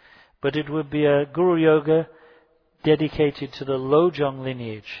 But it would be a Guru Yoga dedicated to the Lojong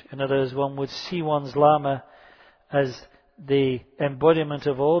lineage. In other words, one would see one's Lama as the embodiment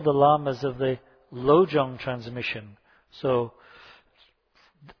of all the Lamas of the Lojong transmission. So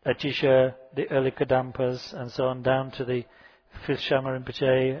Atisha, the early Kadampas, and so on, down to the 5th Shama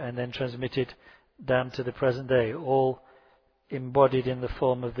Rinpoche, and then transmitted down to the present day, all embodied in the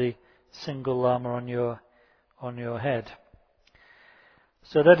form of the single Lama on your head.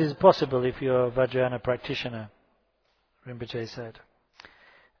 So that is possible if you're a Vajrayana practitioner, Rinpoche said.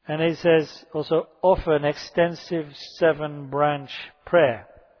 And he says also offer an extensive 7-branch prayer.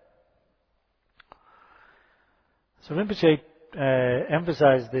 So Rinpoche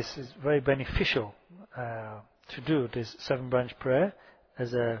emphasized this is very beneficial to do this 7-branch prayer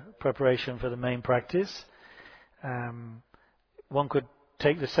as a preparation for the main practice. One could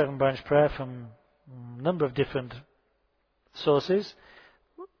take the 7-branch prayer from a number of different sources.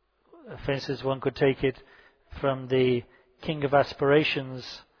 For instance, one could take it from the King of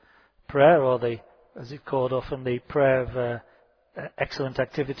Aspirations prayer, or the, as it's called often, the prayer of excellent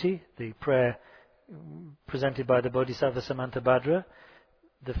activity, the prayer presented by the Bodhisattva Samantabhadra.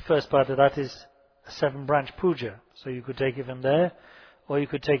 The first part of that is a 7-branch puja. So you could take it from there, or you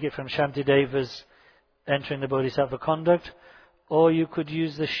could take it from Shantideva's entering the Bodhisattva conduct, or you could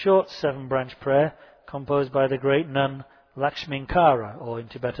use the short 7-branch prayer composed by the great nun Lakshminkara, or in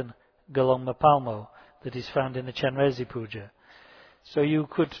Tibetan Galongma Palmo, that is found in the Chenrezig puja. So you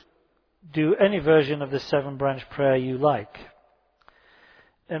could do any version of the 7-branch prayer you like.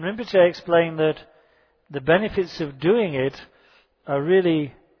 And Rinpoche explained that the benefits of doing it are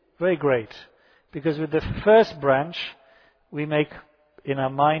really very great, because with the first branch we make in our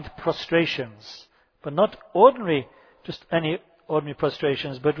mind prostrations, but not ordinary, just any ordinary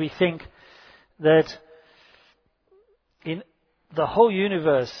prostrations, but we think that in the whole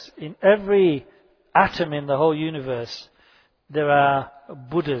universe, in every atom in the whole universe, there are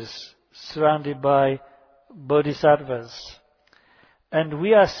Buddhas surrounded by Bodhisattvas. And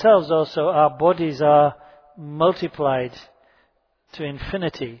we ourselves also, our bodies are multiplied to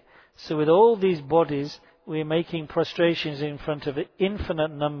infinity. So with all these bodies, we're making prostrations in front of an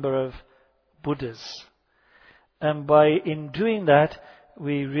infinite number of Buddhas. And in doing that,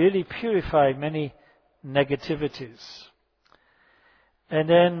 we really purify many negativities. And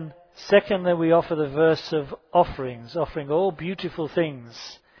then, secondly, we offer the verse of offerings, offering all beautiful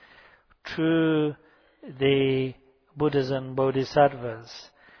things to the Buddhas and Bodhisattvas.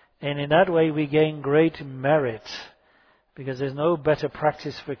 And in that way we gain great merit, because there's no better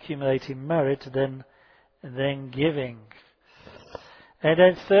practice for accumulating merit than giving. And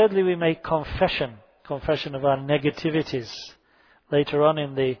then thirdly, we make confession of our negativities. Later on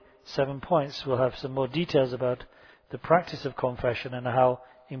in the 7 points we'll have some more details about the practice of confession and how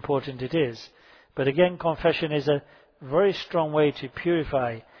important it is. But again, confession is a very strong way to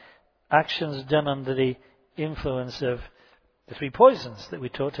purify actions done under the influence of the 3 poisons that we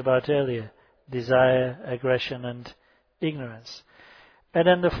talked about earlier: desire, aggression and ignorance. And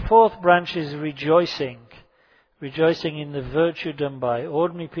then the 4th branch is rejoicing in the virtue done by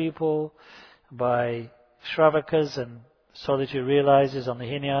ordinary people, by Shravakas and solitary realizers on the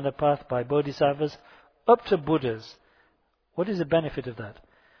Hinayana path, by Bodhisattvas, up to Buddhas. What is the benefit of that?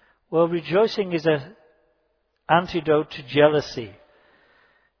 Well, rejoicing is an antidote to jealousy.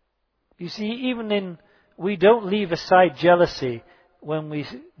 You see, we don't leave aside jealousy when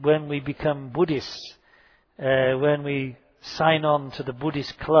we become Buddhists, when we sign on to the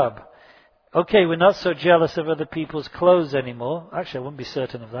Buddhist club. Okay, we're not so jealous of other people's clothes anymore. Actually, I wouldn't be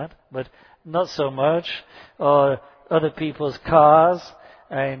certain of that, but not so much. Or other people's cars,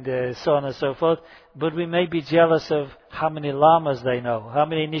 and so on and so forth. But we may be jealous of how many lamas they know, how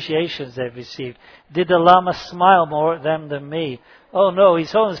many initiations they've received. Did the lama smile more at them than me? Oh no,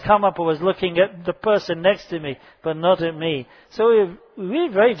 His Holiness Karmapa was looking at the person next to me, but not at me. So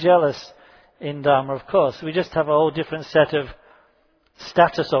we're very jealous in Dharma, of course. We just have a whole different set of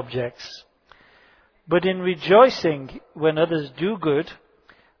status objects. But in rejoicing when others do good,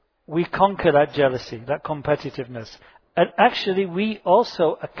 we conquer that jealousy, that competitiveness. And actually we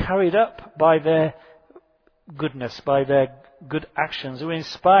also are carried up by their goodness, by their good actions. We're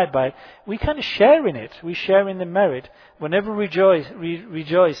inspired by it. We kind of share in it. We share in the merit. Whenever we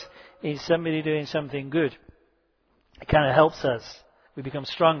rejoice in somebody doing something good, it kind of helps us. We become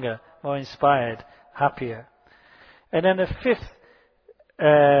stronger, more inspired, happier. And then the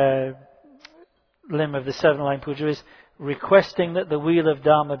 5th limb of the 7-line puja is requesting that the wheel of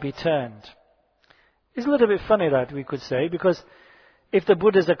Dharma be turned. It's a little bit funny, that we could say, because if the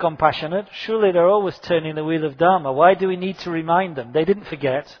Buddhas are compassionate, surely they're always turning the wheel of Dharma. Why do we need to remind them? They didn't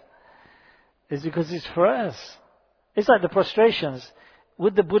forget. It's because it's for us. It's like the prostrations.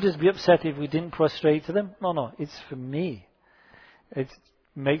 Would the Buddhas be upset if we didn't prostrate to them? No, it's for me. It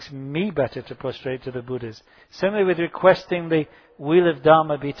makes me better to prostrate to the Buddhas. Similarly with requesting the wheel of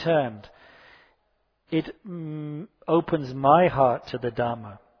Dharma be turned. It opens my heart to the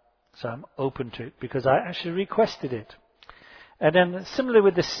Dharma. So I'm open to it because I actually requested it. And then similarly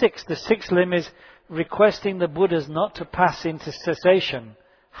with the sixth limb is requesting the Buddhas not to pass into cessation.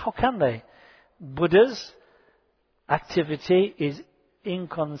 How can they? Buddha's activity is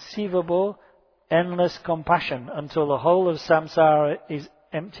inconceivable, endless compassion until the whole of samsara is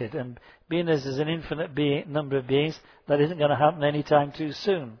emptied. And being as there's an infinite number of beings, that isn't going to happen anytime too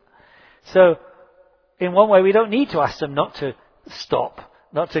soon. So, in one way, we don't need to ask them not to stop,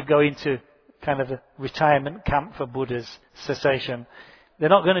 not to go into kind of a retirement camp for Buddha's cessation. They're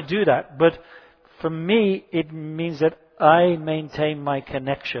not going to do that. But for me, it means that I maintain my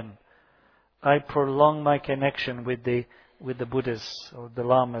connection. I prolong my connection with the Buddhas or the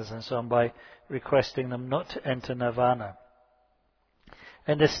Lamas and so on by requesting them not to enter nirvana.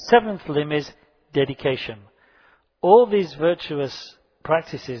 And the seventh limb is dedication. All these virtuous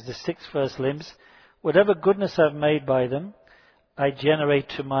practices, the six first limbs, whatever goodness I've made by them, I generate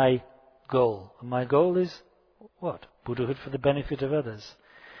to my goal. And my goal is what? Buddhahood for the benefit of others.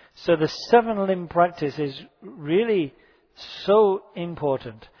 So the seven limb practice is really so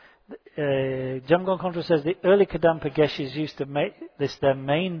important. Jamgon Kongtrul says the early Kadampa Geshis used to make this their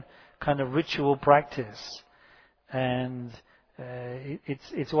main kind of ritual practice. And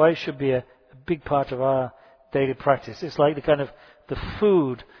it's why it should be a big part of our daily practice. It's like the kind of the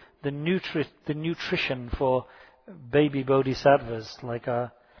food, the nutrition for baby bodhisattvas like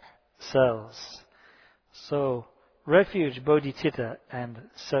ourselves. So, refuge, bodhicitta, and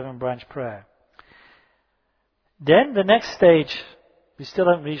seven branch prayer. Then the next stage, we still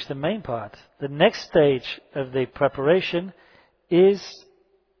haven't reached the main part. The next stage of the preparation is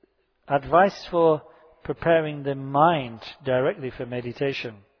advice for preparing the mind directly for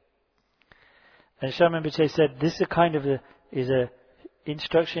meditation. And Shaman Rinpoche said this is a kind of is a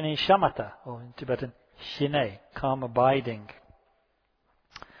instruction in shamatha, or in Tibetan, shine, calm abiding.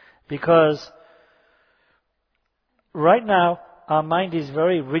 Because right now our mind is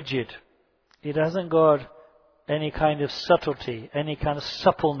very rigid. It hasn't got any kind of subtlety, any kind of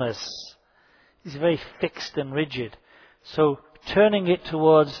suppleness. It's very fixed and rigid. So turning it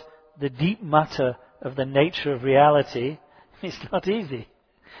towards the deep matter of the nature of reality is not easy.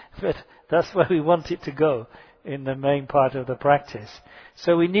 But that's where we want it to go in the main part of the practice.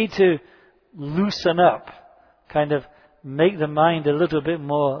 So we need to loosen up, kind of make the mind a little bit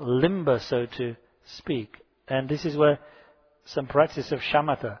more limber, so to speak. And this is where some practice of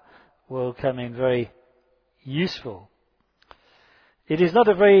shamatha will come in very useful. It is not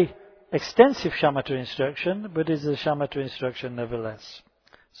a very extensive shamatha instruction, but it is a shamatha instruction nevertheless.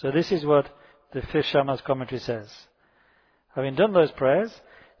 So this is what the fifth Shama's commentary says. Having done those prayers,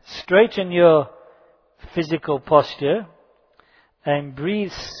 straighten your physical posture and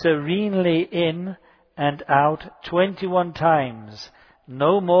breathe serenely in and out 21 times.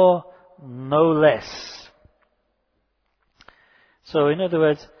 No more, no less. So in other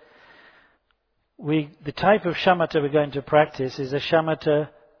words, the type of shamatha we're going to practice is a shamatha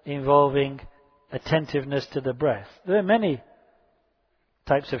involving attentiveness to the breath. There are many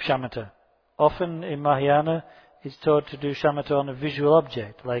types of shamatha. Often in Mahayana, it's taught to do shamatha on a visual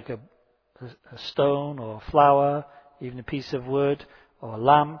object, like a stone or a flower, even a piece of wood or a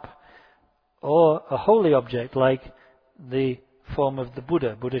lamp, or a holy object like the form of the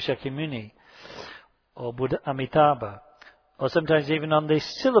Buddha, Buddha Shakyamuni, or Buddha Amitabha, or sometimes even on the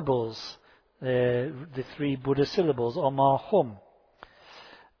syllables, the three Buddha syllables, Om, Hum.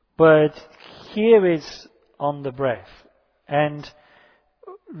 But here is on the breath. And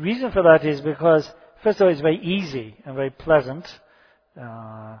reason for that is because, first of all, it's very easy and very pleasant.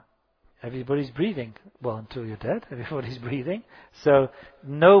 Everybody's breathing. Well, until you're dead, everybody's breathing. So,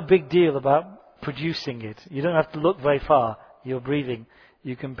 no big deal about producing it. You don't have to look very far. You're breathing.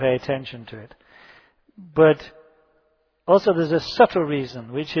 You can pay attention to it. But also there's a subtle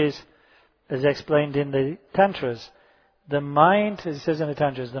reason, which is, as explained in the Tantras, the mind, as it says in the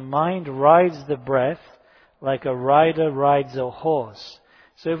Tantras, the mind rides the breath like a rider rides a horse.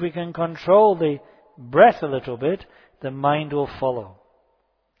 So if we can control the breath a little bit, the mind will follow.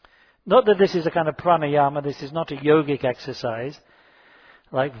 Not that this is a kind of pranayama, this is not a yogic exercise,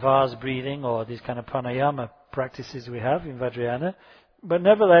 like vase breathing or these kind of pranayama practices we have in Vajrayana, but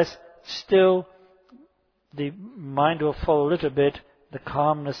nevertheless, still, the mind will follow a little bit the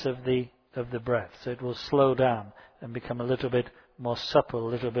calmness of the breath. So it will slow down and become a little bit more supple, a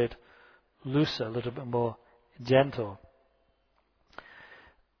little bit looser, a little bit more gentle.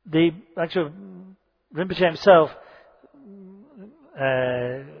 The actual Rinpoche himself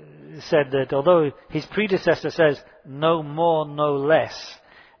said that although his predecessor says no more, no less,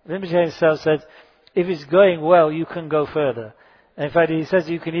 Rinpoche himself says if it's going well, you can go further. In fact, he says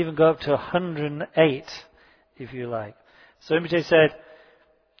you can even go up to 108, if you like. So Rinpoche said,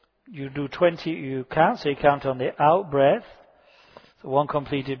 you do 20, you count, so you count on the out breath. So one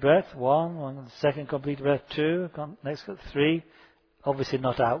completed breath, one second completed breath, two, next 3. Obviously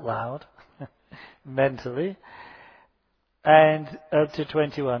not out loud, mentally. And up to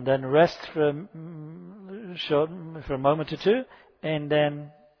 21. Then rest for a moment or two, and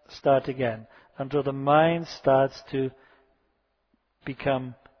then start again until the mind starts to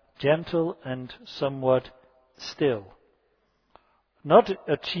become gentle and somewhat still. Not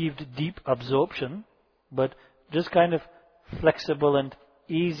achieved deep absorption, but just kind of flexible and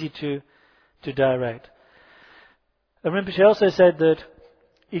easy to direct. And Rinpoche also said that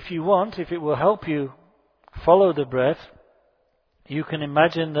if you want, if it will help you follow the breath, you can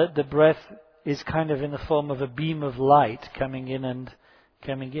imagine that the breath is kind of in the form of a beam of light coming in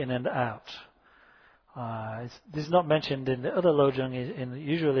and out. This is not mentioned in the other Lojong,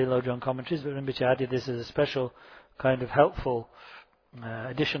 usually Lojong commentaries, but Rinpoche added this as a special kind of helpful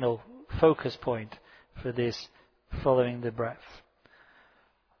additional focus point for this following the breath.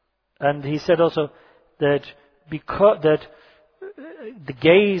 And he said also that because the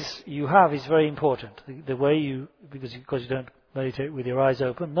gaze you have is very important. The way you, because you don't meditate with your eyes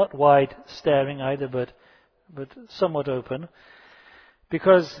open, not wide staring either, but somewhat open,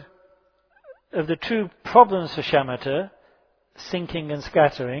 because of the two problems for shamatha, sinking and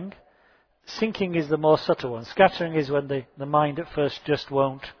scattering. Sinking is the more subtle one. Scattering is when the mind at first just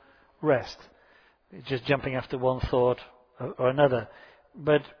won't rest. It's just jumping after one thought or another.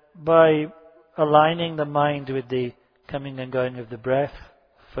 But by aligning the mind with the coming and going of the breath,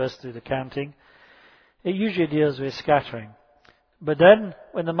 first through the counting, it usually deals with scattering. But then,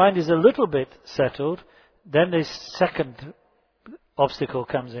 when the mind is a little bit settled, then this second obstacle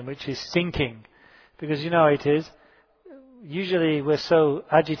comes in, which is sinking. Because you know how it is. Usually we're so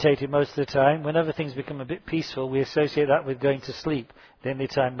agitated most of the time. Whenever things become a bit peaceful, we associate that with going to sleep. The only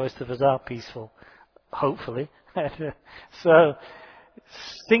time most of us are peaceful, hopefully. So,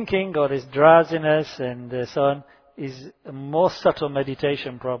 sinking or this drowsiness and so on is a more subtle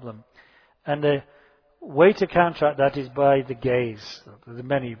meditation problem. And the way to counteract that is by the gaze. There are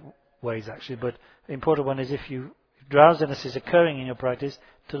many ways actually, but the important one is if drowsiness is occurring in your practice,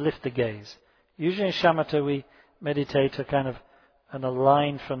 to lift the gaze. Usually in shamatha we meditate a kind of a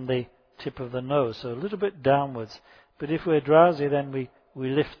line from the tip of the nose, so a little bit downwards. But if we're drowsy, then we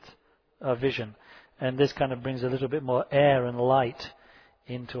lift our vision. And this kind of brings a little bit more air and light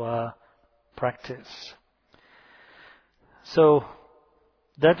into our practice. So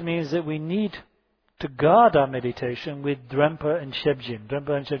that means that we need to guard our meditation with Drempa and Shebjin.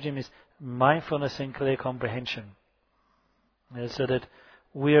 Drempa and Shebjin is mindfulness and clear comprehension. So that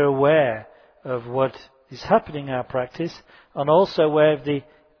we are aware of what is happening in our practice and also aware of the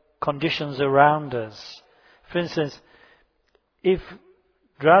conditions around us. For instance, if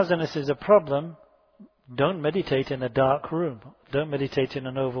drowsiness is a problem, don't meditate in a dark room. Don't meditate in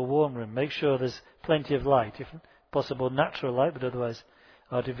an over-warm room. Make sure there's plenty of light, if possible natural light, but otherwise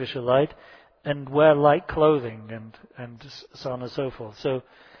artificial light, and wear light clothing and so on and so forth. So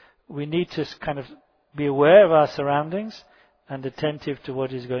we need to kind of be aware of our surroundings and attentive to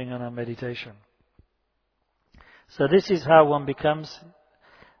what is going on in our meditation. So this is how one becomes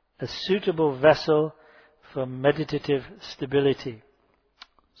a suitable vessel for meditative stability.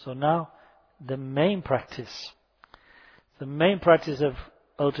 So now, the main practice of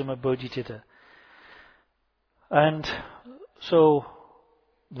ultimate bodhicitta. And so,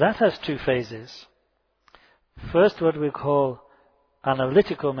 that has two phases. First, what we call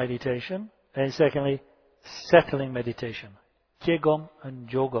analytical meditation, and secondly, settling meditation. Kyegom and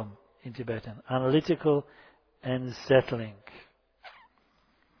Jogom in Tibetan. Analytical and settling.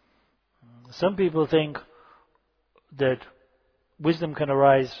 Some people think that wisdom can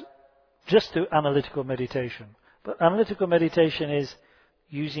arise just through analytical meditation. But analytical meditation is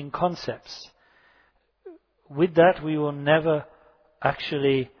using concepts. With that, we will never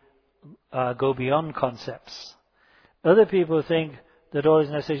actually go beyond concepts. Other people think that all is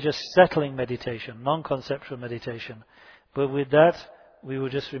necessary is just settling meditation, non-conceptual meditation. But with that, we will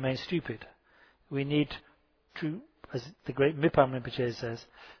just remain stupid. We need to, as the great Mipham Rinpoche says,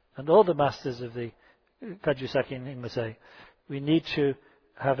 and all the masters of the Kajusaki and Nyingma say, we need to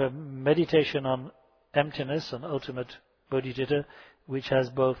have a meditation on emptiness, on ultimate bodhicitta, which has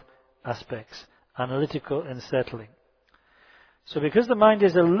both aspects, analytical and settling. So because the mind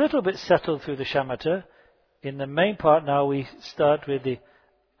is a little bit settled through the shamatha, in the main part now we start with the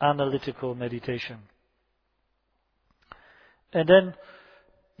analytical meditation. And then,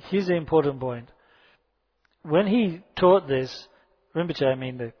 here's the important point. when he taught this,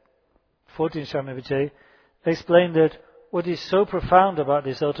 Rinpoche, the 14th Sri Rinpoche, explained that what is so profound about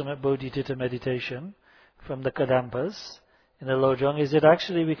this ultimate Bodhicitta meditation from the Kadampas in the Lojong is that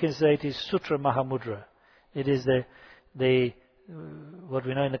actually we can say it is Sutra Mahamudra. It is the what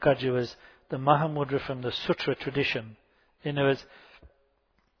we know in the Kagyu as the Mahamudra from the Sutra tradition. In other words,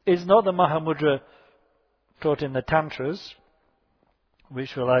 it's not the Mahamudra taught in the Tantras,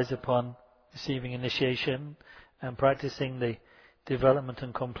 which relies upon receiving initiation and practicing the development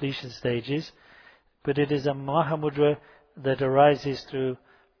and completion stages, but it is a Mahamudra that arises through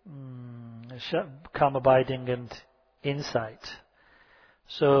calm abiding and insight.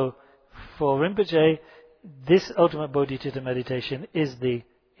 So, for Rinpoche, this ultimate Bodhicitta meditation is the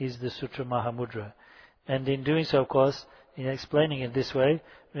Sutra Mahamudra. And in doing so, of course, in explaining it this way,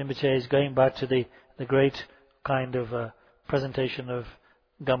 Rinpoche is going back to the great kind of presentation of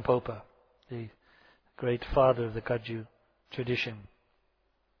Gampopa, the great father of the Kagyu tradition.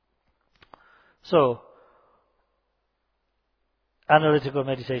 So, analytical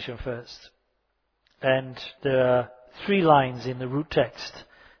meditation first. And there are 3 lines in the root text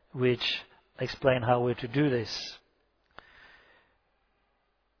which explain how we're to do this.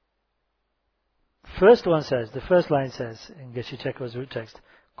 The first line says, in Geshe Cheko's root text,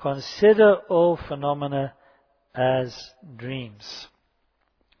 consider all phenomena as dreams.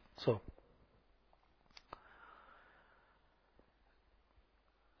 So,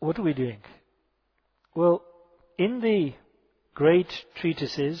 what are we doing? Well, in the great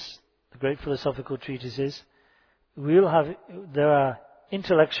treatises, the great philosophical treatises, there are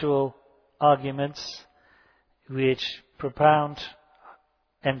intellectual arguments which propound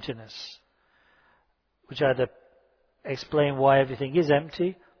emptiness, which either explain why everything is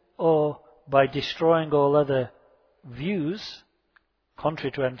empty, or by destroying all other views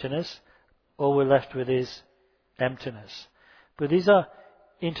contrary to emptiness, all we're left with is emptiness. But these are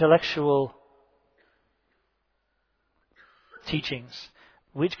intellectual teachings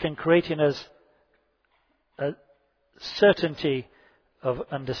which can create in us a certainty of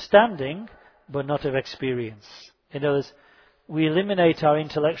understanding but not of experience. In other words, we eliminate our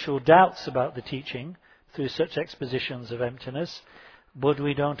intellectual doubts about the teaching through such expositions of emptiness, but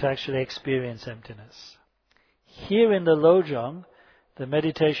we don't actually experience emptiness. Here in the Lojong, the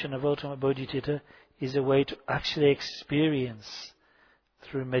meditation of ultimate Bodhicitta is a way to actually experience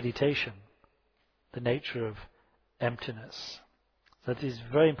through meditation the nature of emptiness. That is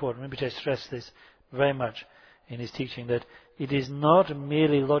very important. Rinpoche stressed this very much in his teaching, that it is not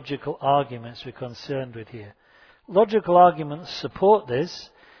merely logical arguments we're concerned with here. Logical arguments support this,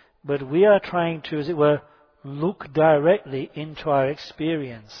 but we are trying to, as it were, look directly into our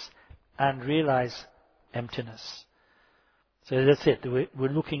experience and realize emptiness. So that's it. We're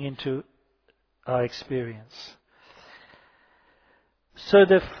looking into our experience. So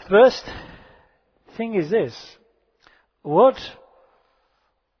the first thing is this. What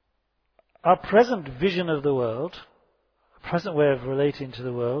our present vision of the world, present way of relating to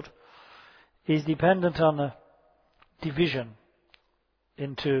the world, is dependent on a division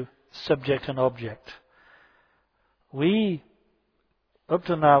into subject and object. We, up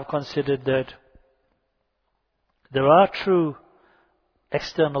to now, have considered that there are true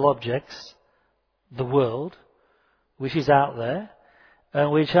external objects, the world, which is out there,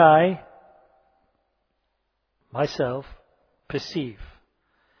 and which I, myself, perceive.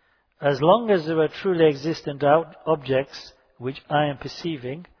 As long as there are truly existent objects which I am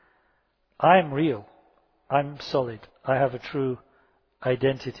perceiving, I am real, I'm solid, I have a true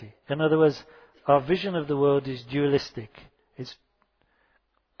identity. In other words, our vision of the world is dualistic. It's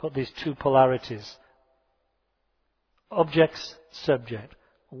got these 2 polarities. Objects, subject.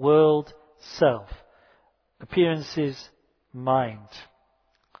 World, self. Appearances, mind.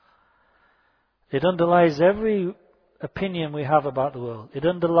 It underlies every opinion we have about the world. It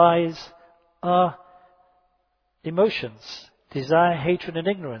underlies our emotions. Desire, hatred and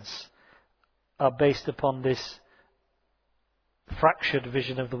ignorance are based upon this fractured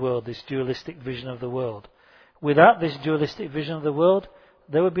vision of the world, this dualistic vision of the world. Without this dualistic vision of the world,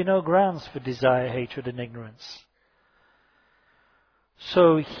 there would be no grounds for desire, hatred and ignorance.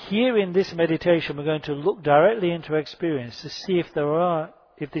 So here in this meditation, we're going to look directly into experience to see if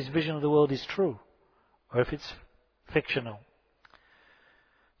this vision of the world is true, or if it's fictional.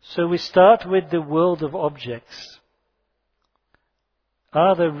 So we start with the world of objects.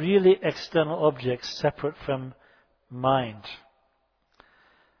 Are there really external objects separate from mind?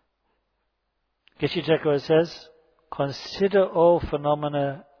 Geshe Cheko says, consider all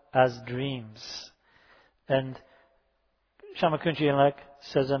phenomena as dreams. And Shama Kunchi Yinlek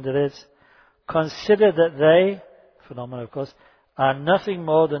says under this, consider that they, phenomena of course, are nothing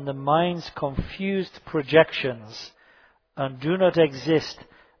more than the mind's confused projections and do not exist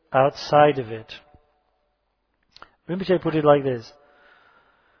outside of it. Rinpoche put it like this.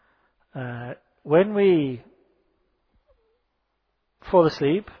 When we fall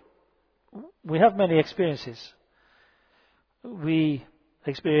asleep, we have many experiences. We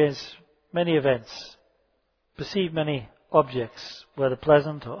experience many events, perceive many objects, whether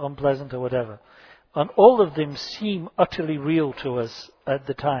pleasant or unpleasant or whatever. And all of them seem utterly real to us at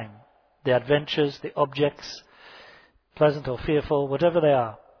the time. The adventures, the objects, pleasant or fearful, whatever they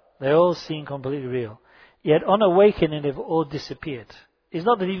are, they all seem completely real. Yet on awakening, they've all disappeared. It's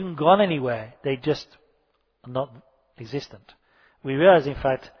not that they've even gone anywhere, they just are not existent. We realize, in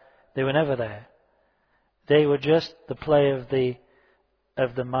fact, they were never there. They were just the play of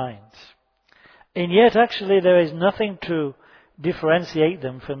the mind. And yet, actually, there is nothing to differentiate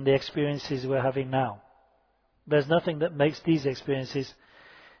them from the experiences we're having now. There's nothing that makes these experiences,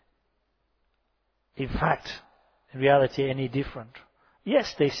 in fact, in reality, any different.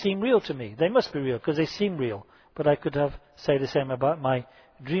 Yes, they seem real to me. They must be real because they seem real. But I could have said the same about my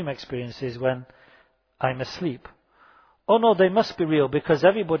dream experiences when I'm asleep. Oh no, they must be real because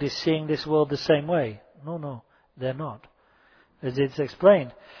everybody's seeing this world the same way. No, they're not. As it's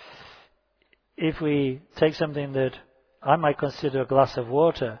explained, if we take something that I might consider a glass of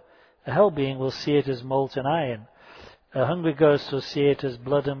water, a hell being will see it as molten iron. A hungry ghost will see it as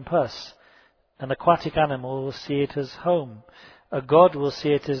blood and pus. An aquatic animal will see it as home. A god will see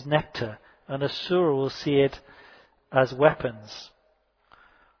it as nectar. An asura will see it as weapons.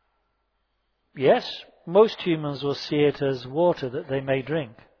 Yes, most humans will see it as water that they may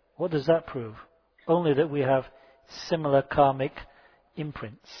drink. What does that prove? Only that we have similar karmic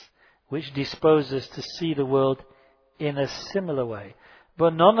imprints, which dispose us to see the world in a similar way.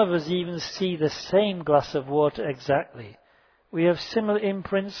 But none of us even see the same glass of water exactly. We have similar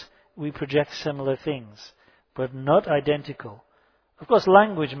imprints, we project similar things, but not identical. Of course,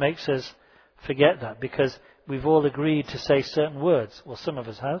 language makes us forget that because we've all agreed to say certain words. Well, some of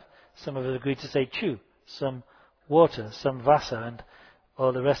us have. Some of us agreed to say chu, some water, some vasa, and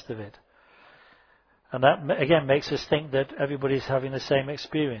all the rest of it. And that, again, makes us think that everybody's having the same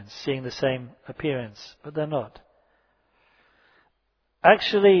experience, seeing the same appearance, but they're not.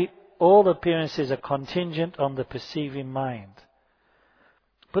 Actually, all appearances are contingent on the perceiving mind.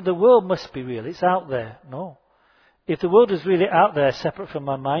 But the world must be real. It's out there. No. If the world was really out there, separate from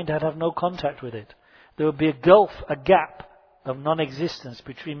my mind, I'd have no contact with it. There would be a gulf, a gap of non-existence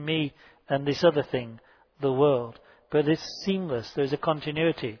between me and this other thing, the world. But it's seamless. There's a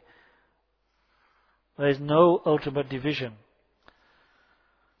continuity. There is no ultimate division.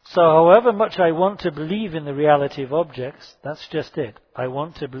 So however much I want to believe in the reality of objects, that's just it. I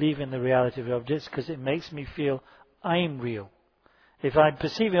want to believe in the reality of objects because it makes me feel I'm real. If I'm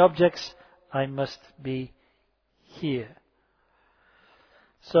perceiving objects, I must be here.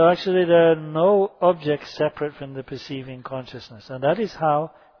 So actually there are no objects separate from the perceiving consciousness. And that is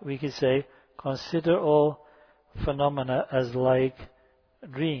how we could say, consider all phenomena as like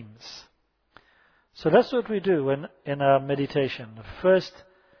dreams. So that's what we do in our meditation. The first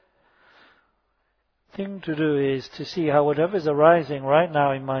thing to do is to see how whatever is arising right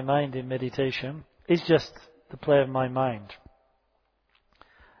now in my mind in meditation is just the play of my mind.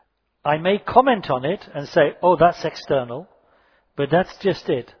 I may comment on it and say, oh, that's external, but that's just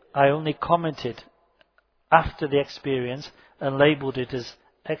it. I only commented after the experience and labeled it as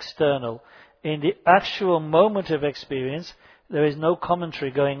external. In the actual moment of experience, there is no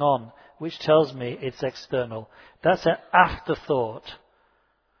commentary going on, which tells me it's external. That's an afterthought,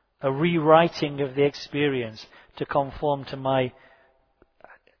 a rewriting of the experience to conform to my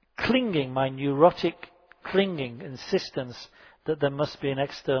clinging, my neurotic clinging, insistence that there must be an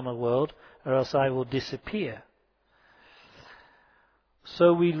external world, or else I will disappear.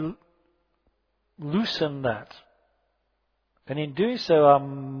 So we loosen that. And in doing so, our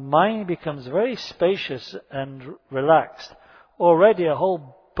mind becomes very spacious and relaxed. Already a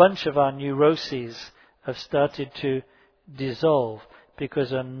whole bunch of our neuroses have started to dissolve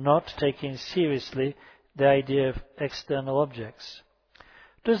because we're not taking seriously the idea of external objects.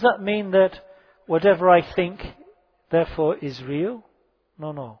 Does that mean that whatever I think, therefore, is real?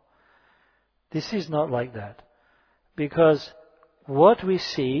 No. This is not like that. Because what we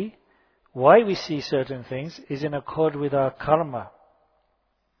see, why we see certain things, is in accord with our karma.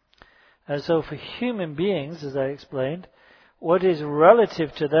 And so for human beings, as I explained, what is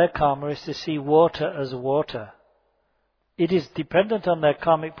relative to their karma is to see water as water. It is dependent on their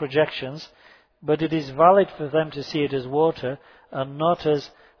karmic projections, but it is valid for them to see it as water and not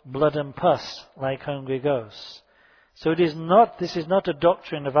as blood and pus like hungry ghosts. So this is not a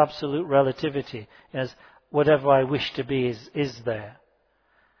doctrine of absolute relativity, as whatever I wish to be is there.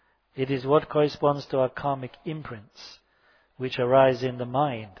 It is what corresponds to our karmic imprints, which arise in the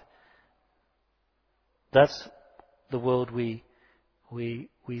mind. That's the world we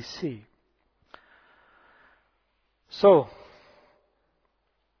see. So,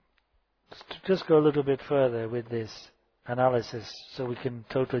 just go a little bit further with this analysis so we can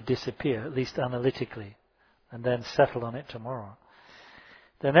totally disappear, at least analytically, and then settle on it tomorrow.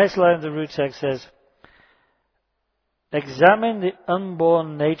 The next line of the root text says, examine the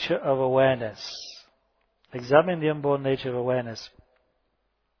unborn nature of awareness. Examine the unborn nature of awareness.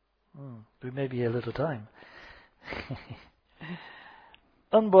 We may be here a little time.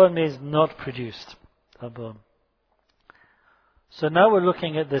 Unborn means not produced. Unborn. So now we're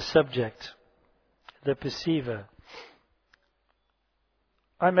looking at the subject, the perceiver.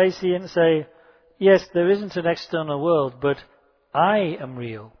 I may see and say, yes, there isn't an external world, but I am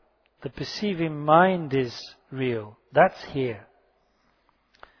real. The perceiving mind is real. That's here.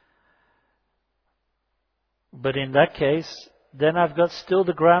 But in that case, then I've got still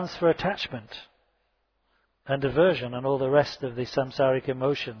the grounds for attachment and aversion and all the rest of the samsaric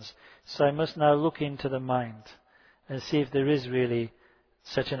emotions. So I must now look into the mind and see if there is really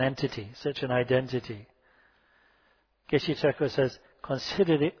such an entity, such an identity. Geshe Chakra says,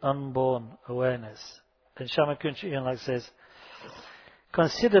 consider the unborn awareness. And Shamakuncha Yonlak says,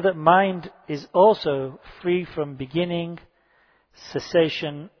 consider that mind is also free from beginning,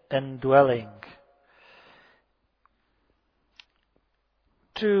 cessation and dwelling.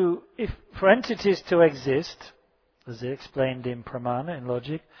 For entities to exist, as explained in Pramana, in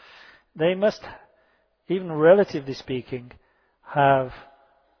logic, they must, even relatively speaking, have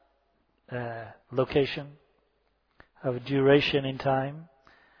location, have a duration in time,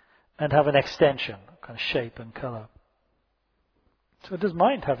 and have an extension, kind of shape and color. So does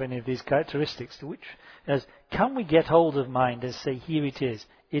mind have any of these characteristics? Can we get hold of mind and say, here it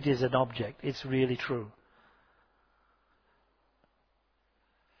is an object, it's really true?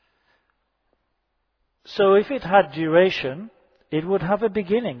 So if it had duration, it would have a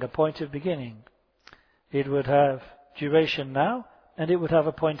beginning, a point of beginning. It would have duration now, and it would have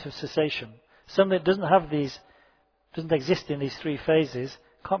a point of cessation. Something that doesn't exist in these three phases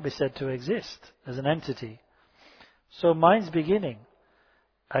can't be said to exist as an entity. So mind's beginning.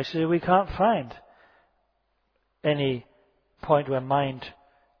 Actually, we can't find any point where mind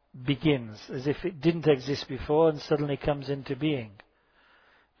begins, as if it didn't exist before and suddenly comes into being.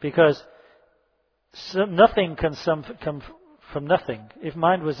 Because nothing can come from nothing. If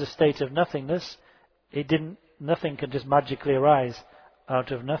mind was a state of nothingness, nothing can just magically arise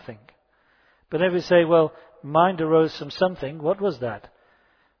out of nothing. But if we say, well, mind arose from something, what was that?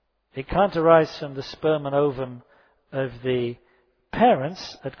 It can't arise from the sperm and ovum of the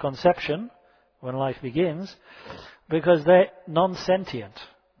parents at conception, when life begins, because they're non-sentient.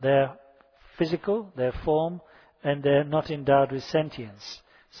 They're physical, they're form, and they're not endowed with sentience.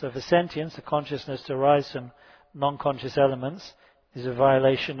 So for sentience, the consciousness to arise from non-conscious elements is a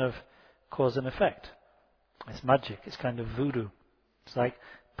violation of cause and effect. It's magic, it's kind of voodoo. It's like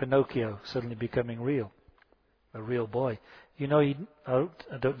Pinocchio suddenly becoming real. A real boy. I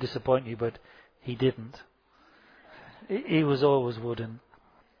don't disappoint you, but he didn't. He was always wooden.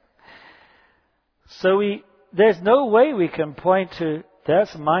 So there's no way we can point to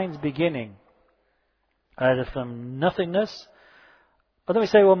that's mind's beginning, either from nothingness, or then we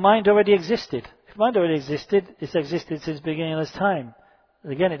say, well, mind already existed. If mind already existed, it's existed since beginningless time.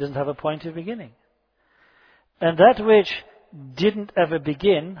 Again, it doesn't have a point of beginning. And that which didn't ever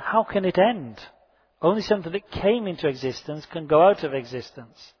begin, how can it end? Only something that came into existence can go out of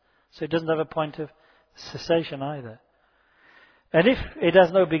existence. So it doesn't have a point of cessation either. And if it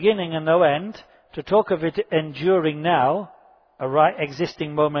has no beginning and no end, to talk of it enduring now,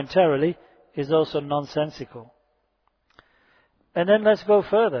 existing momentarily, is also nonsensical. And then let's go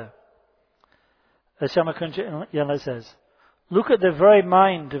further. As Shamakuncha Yonlak says, look at the very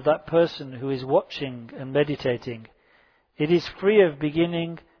mind of that person who is watching and meditating. It is free of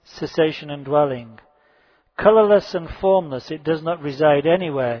beginning, cessation and dwelling. Colourless and formless, it does not reside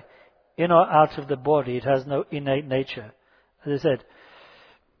anywhere, in or out of the body. It has no innate nature. As I said,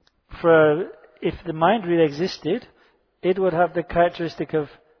 if the mind really existed, it would have the characteristic of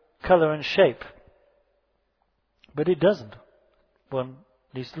colour and shape. But it doesn't. One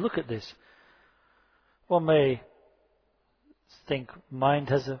needs to look at this. One may think mind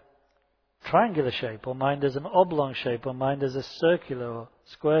has a triangular shape, or mind has an oblong shape, or mind has a circular or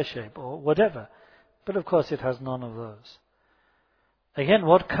square shape, or whatever. But of course it has none of those. Again,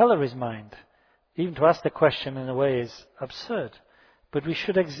 what color is mind? Even to ask the question in a way is absurd. But we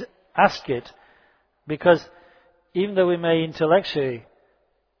should ask it, because even though we may intellectually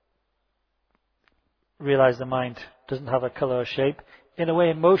realize the mind doesn't have a color or shape, in a way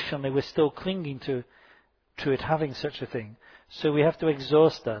emotionally we're still clinging to it having such a thing. So we have to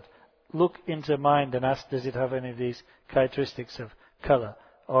exhaust that. Look into mind and ask, does it have any of these characteristics of color,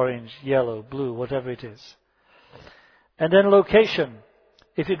 orange, yellow, blue, whatever it is. And then location.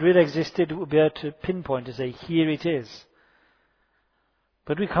 If it really existed, it would be able to pinpoint and say, here it is.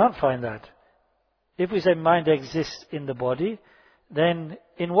 But we can't find that. If we say mind exists in the body, then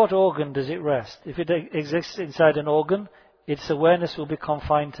in what organ does it rest? If it exists inside an organ, its awareness will be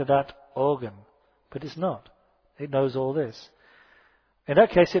confined to that organ. But it's not. It knows all this. In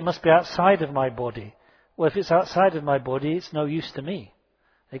that case, it must be outside of my body. Well, if it's outside of my body, it's no use to me.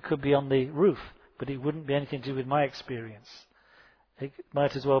 It could be on the roof, but it wouldn't be anything to do with my experience. It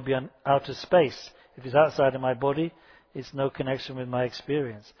might as well be on outer space. If it's outside of my body, it's no connection with my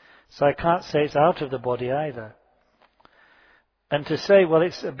experience. So I can't say it's out of the body either. And to say, well,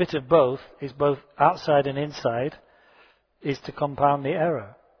 it's a bit of both, it's both outside and inside, is to compound the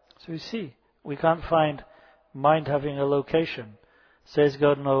error. So you see, we can't find mind having a location. Says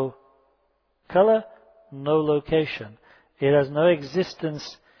God, no color, no location. It has no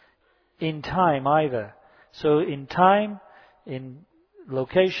existence in time either. So in time, in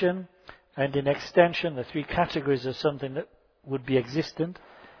location, and in extension, the three categories of something that would be existent,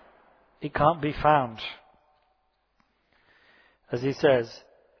 it can't be found. As he says,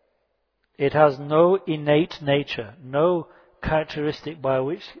 it has no innate nature, no characteristic by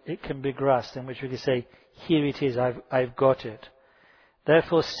which it can be grasped, in which we can say, here it is, I've got it.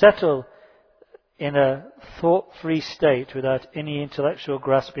 Therefore, settle in a thought-free state without any intellectual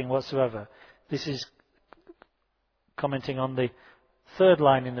grasping whatsoever. This is commenting on the third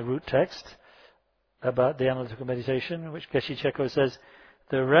line in the root text about the analytical meditation, in which Geshe Cheko says,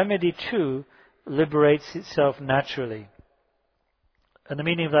 the remedy too liberates itself naturally. And the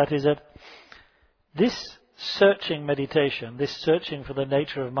meaning of that is that this searching meditation, this searching for the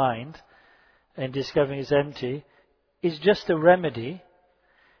nature of mind and discovering it's empty, is just a remedy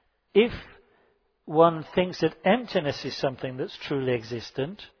if one thinks that emptiness is something that's truly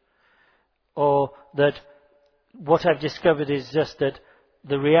existent, or that what I've discovered is just that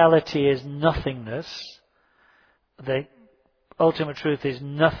the reality is nothingness. The ultimate truth is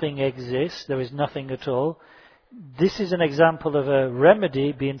nothing exists, there is nothing at all. This is an example of a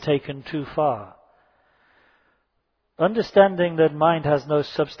remedy being taken too far. Understanding that mind has no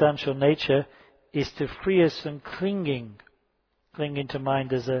substantial nature is to free us from clinging to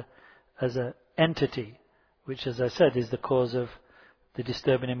mind as an entity, which, as I said, is the cause of the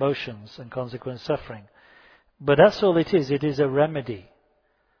disturbing emotions and consequent suffering. But that's all it is. It is a remedy.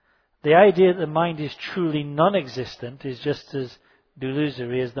 The idea that the mind is truly non-existent is just as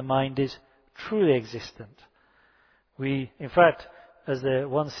delusory as the mind is truly existent. In fact, as the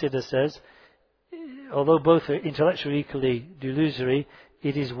one Siddha says, although both are intellectually equally delusory,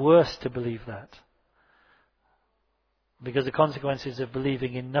 it is worse to believe that. Because the consequences of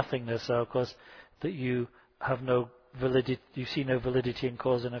believing in nothingness are, of course, that you have no validity, you see no validity in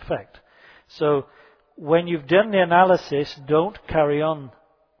cause and effect. So, when you've done the analysis, don't carry on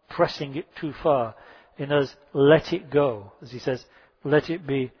pressing it too far. In other words, let it go. As he says, let it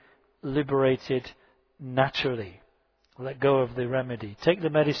be liberated naturally. Let go of the remedy. Take the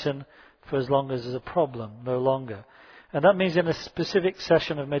medicine for as long as there's a problem, no longer. And that means in a specific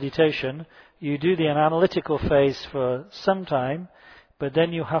session of meditation, you do the analytical phase for some time, but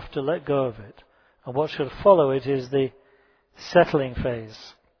then you have to let go of it. And what should follow it is the settling phase.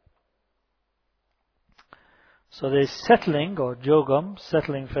 So there's settling, or jogam,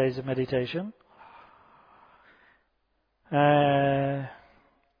 settling phase of meditation. The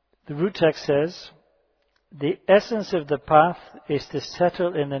root text says, the essence of the path is to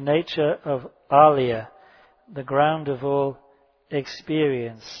settle in the nature of Alaya, the ground of all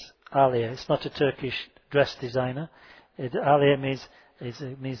experience. Alaya, it's not a Turkish dress designer. Alaya means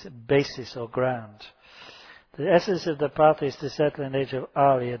basis or ground. The essence of the path is to settle in the nature of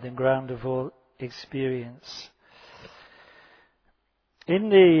Alaya, the ground of all experience. In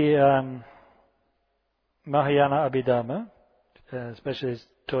the Mahayana Abhidharma, especially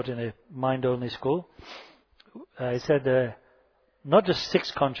taught in a mind-only school, it said not just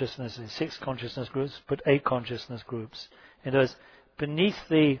six consciousness groups, but 8 consciousness groups. In other words, beneath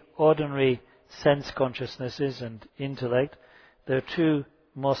the ordinary sense consciousnesses and intellect, there are 2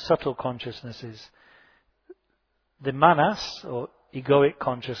 more subtle consciousnesses. The manas, or egoic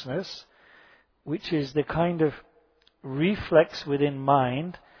consciousness, which is the kind of reflex within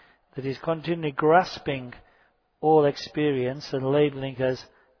mind that is continually grasping all experience and labeling as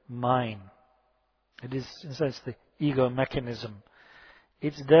mine. It is, in a sense, the ego mechanism.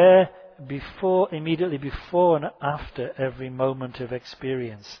 It's there immediately before and after every moment of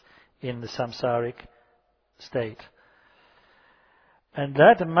experience in the samsaric state. And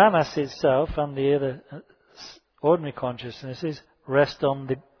that manas itself and the other ordinary consciousnesses rest on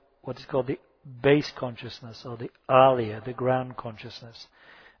what is called the base consciousness, or the alaya, the ground consciousness.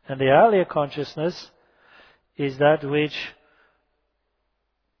 And the alaya consciousness is that which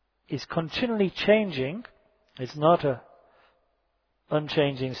is continually changing. It's not an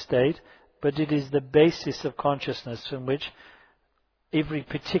unchanging state, but it is the basis of consciousness from which every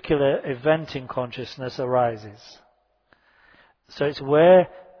particular event in consciousness arises. So it's where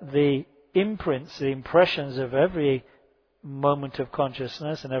the imprints, the impressions of every moment of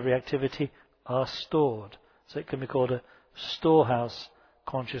consciousness and every activity are stored. So it can be called a storehouse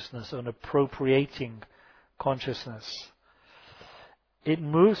consciousness or an appropriating consciousness. It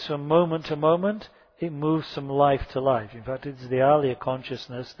moves from moment to moment, it moves from life to life. In fact, it's the alaya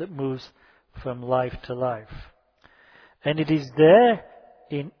consciousness that moves from life to life. And it is there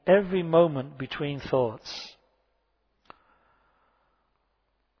in every moment between thoughts.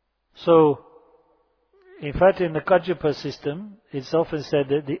 So, in fact, in the Kajapa system, it's often said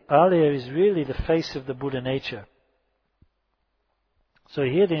that the alaya is really the face of the Buddha nature. So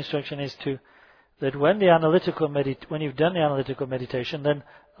here the instruction is that when you've done the analytical meditation, then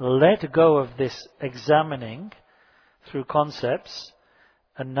let go of this examining through concepts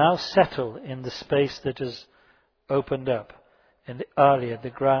and now settle in the space that has opened up, in the alaya, the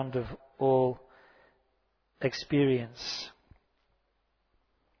ground of all experience.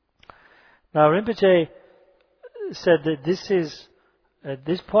 Now Rinpoche said that at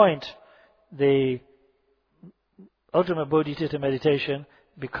this point, the ultimate bodhicitta meditation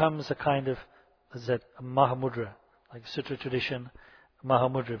becomes a kind of, as I said, a Mahamudra, like Sutra tradition,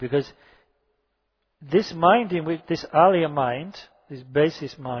 Mahamudra, because this mind this alaya mind, this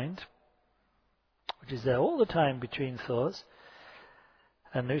basis mind, which is there all the time between thoughts,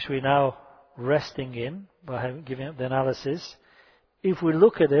 and which we're now resting in by giving up the analysis, if we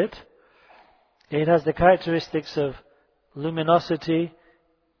look at it, it has the characteristics of luminosity,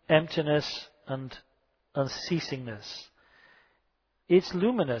 emptiness, and unceasingness. It's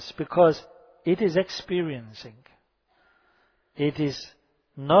luminous because it is experiencing. It is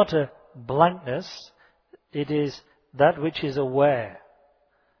not a blankness, it is that which is aware.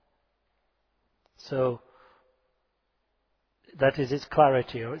 So, that is its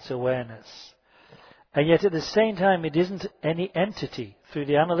clarity or its awareness. And yet at the same time, it isn't any entity. Through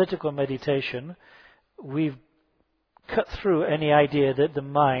the analytical meditation, we've cut through any idea that the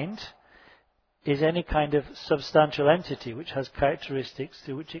mind is any kind of substantial entity which has characteristics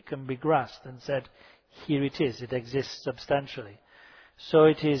through which it can be grasped and said, here it is, it exists substantially. So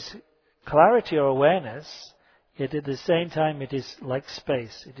it is clarity or awareness, yet at the same time it is like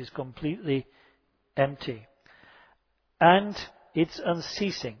space. It is completely empty. And it's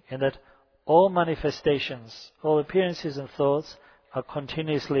unceasing in that all manifestations, all appearances and thoughts are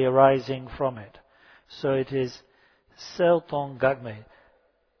continuously arising from it. So it is seltong gagme,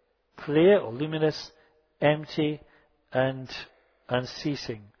 clear or luminous, empty and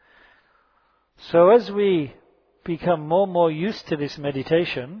unceasing. So as we become more and more used to this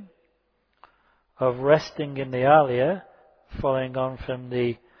meditation of resting in the alaya, following on from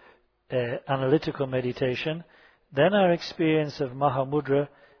the analytical meditation, then our experience of Mahamudra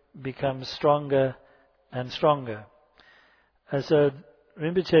becomes stronger and stronger. And so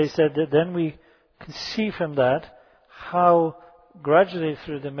Rinpoche said that then we can see from that how gradually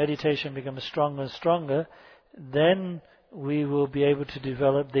through the meditation becomes stronger and stronger, then we will be able to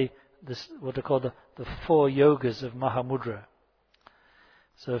develop what are called the four yogas of Mahamudra.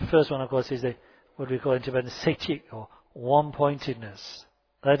 So the first one, of course, is what we call in Tibetan setik, or one-pointedness.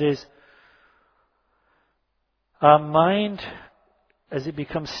 That is, our mind, as it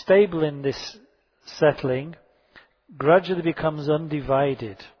becomes stable in this settling, gradually becomes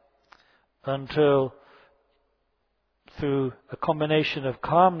undivided until, through a combination of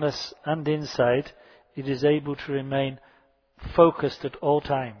calmness and insight, it is able to remain focused at all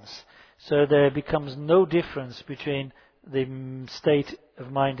times. So there becomes no difference between the state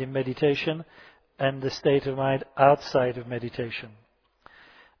of mind in meditation and the state of mind outside of meditation.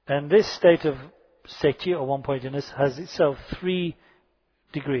 And this state of sati, or one-pointedness, has itself 3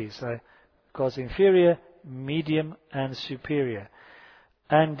 degrees. Of course, inferior, medium, and superior.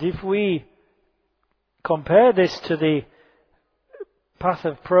 And if we compare this to the path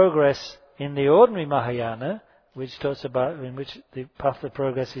of progress in the ordinary Mahayana, which talks about in which the path of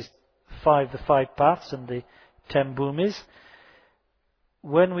progress is the 5 paths and the 10 bhumis.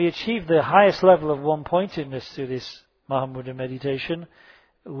 When we achieve the highest level of one-pointedness through this Mahamudra meditation,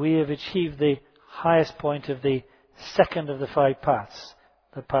 we have achieved the highest point of the second of the 5 paths,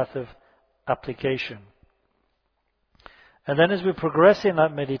 the path of application. And then as we progress in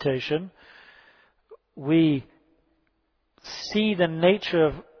that meditation, we see the nature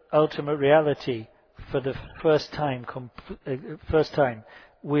of ultimate reality for the first time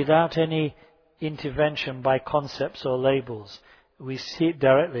without any intervention by concepts or labels. We see it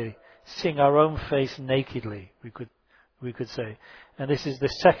directly, seeing our own face nakedly, we could say. And this is the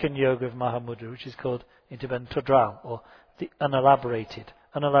second yoga of Mahamudra, which is called in Tibetan Todral, or the unelaborated.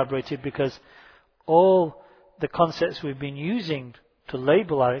 Unelaborated because all the concepts we've been using to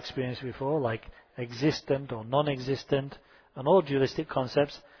label our experience before, like existent or non-existent, and all dualistic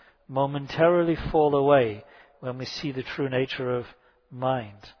concepts, momentarily fall away when we see the true nature of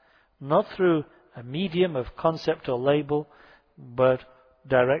mind. Not through a medium of concept or label, but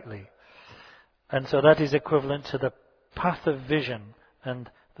directly. And so that is equivalent to the path of vision and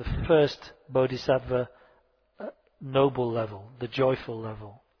the first bodhisattva noble level, the joyful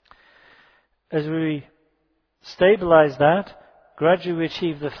level. As we stabilize that, gradually we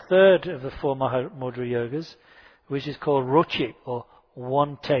achieve the third of the 4 Mahamudra yogas, which is called Ruchi, or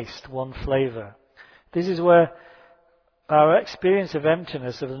one taste, one flavor. This is where our experience of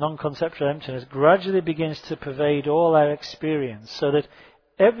emptiness, of the non-conceptual emptiness, gradually begins to pervade all our experience, so that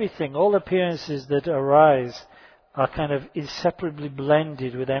everything, all appearances that arise, are kind of inseparably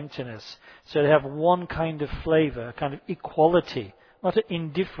blended with emptiness. So they have one kind of flavor, a kind of equality, not an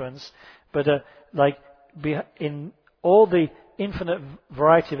indifference, but in all the infinite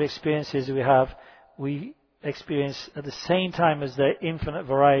variety of experiences we have, we experience at the same time as their infinite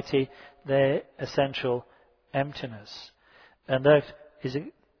variety, their essential emptiness. And that is,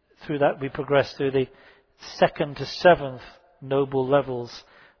 through that we progress through the 2nd to 7th noble levels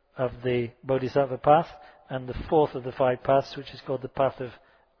of the Bodhisattva path, and the 4th of the 5 paths, which is called the path of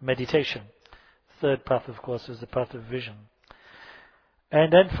meditation. Third path, of course, is the path of vision.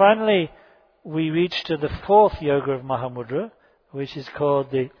 And then finally, we reach to the 4th yoga of Mahamudra, which is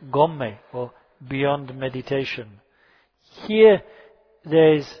called the Gomme, or beyond meditation. Here,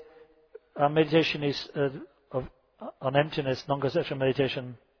 our meditation is on emptiness, non-conceptual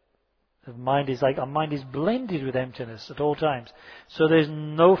meditation. The mind is like, our mind is blended with emptiness at all times. So there's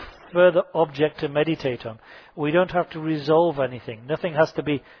no further object to meditate on. We don't have to resolve anything. Nothing has to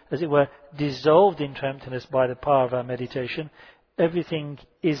be, as it were, dissolved into emptiness by the power of our meditation. Everything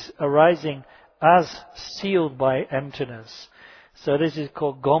is arising as sealed by emptiness. So this is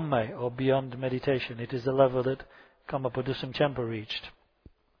called Gomme, or beyond meditation. It is the level that Karmapa Jampa reached.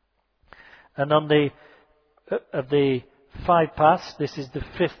 And on the 5 paths, this is the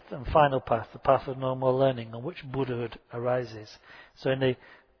 5th and final path, the path of no more learning, on which Buddhahood arises. So in the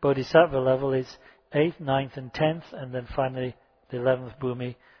Bodhisattva level, it's 8th, 9th and 10th, and then finally the 11th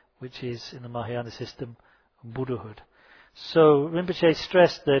bhumi, which is in the Mahayana system, Buddhahood. So Rinpoche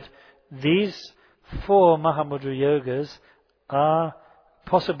stressed that these 4 Mahamudra yogas are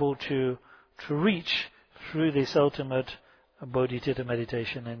possible to reach through this ultimate Bodhicitta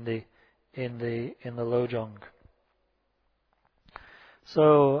meditation in the Lojong.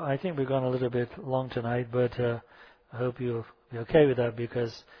 So I think we've gone a little bit long tonight, but I hope you'll be okay with that,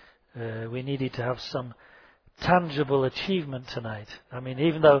 because we needed to have some tangible achievement tonight. I mean,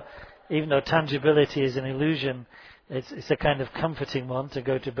 even though tangibility is an illusion, it's a kind of comforting one to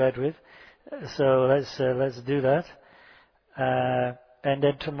go to bed with. So let's do that. And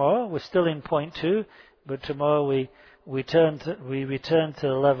then tomorrow we're still in point 2, but tomorrow we return to the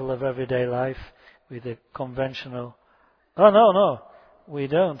level of everyday life with the conventional. Oh no. We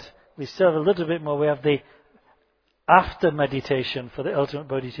don't. We still have a little bit more. We have the after meditation for the ultimate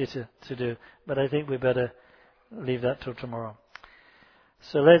bodhicitta to do. But I think we better leave that till tomorrow.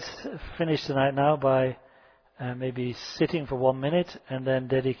 So let's finish tonight now by maybe sitting for 1 minute and then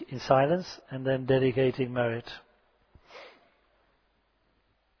in silence, and then dedicating merit.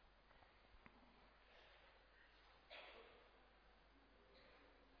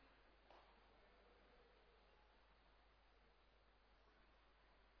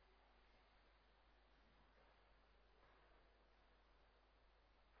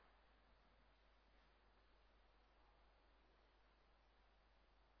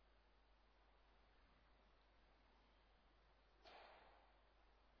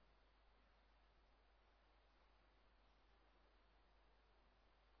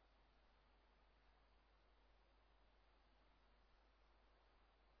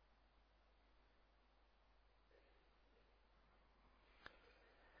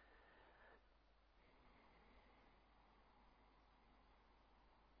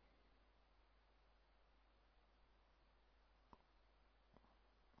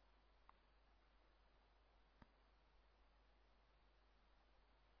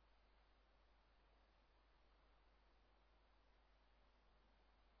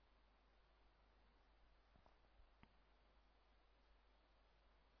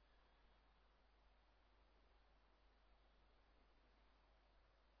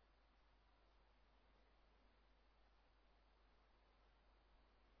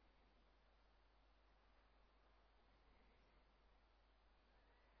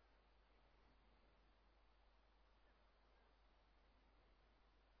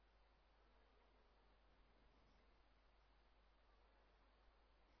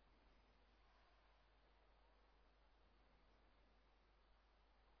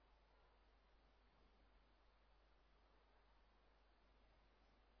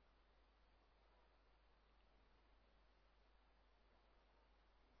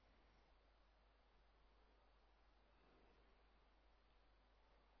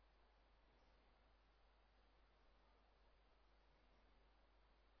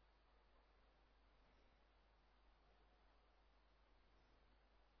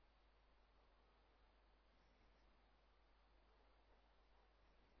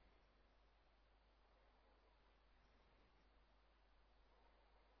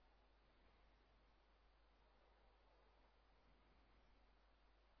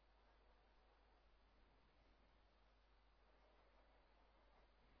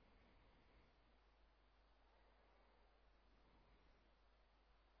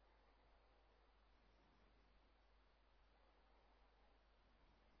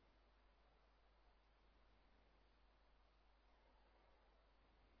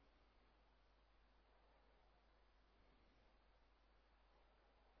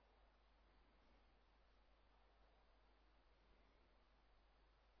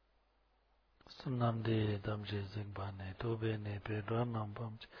 Sunamdi Damji Zingbane, Tobe ne Pedranam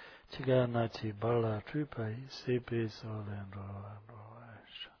Pam Chiganachi Bala Tripai, Sepe Solen.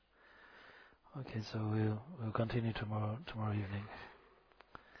 Okay, so we'll continue tomorrow evening.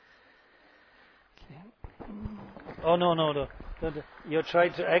 Okay. Oh no. You're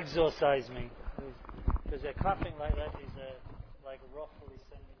trying to exorcise me. Because they're clapping like that is like roughly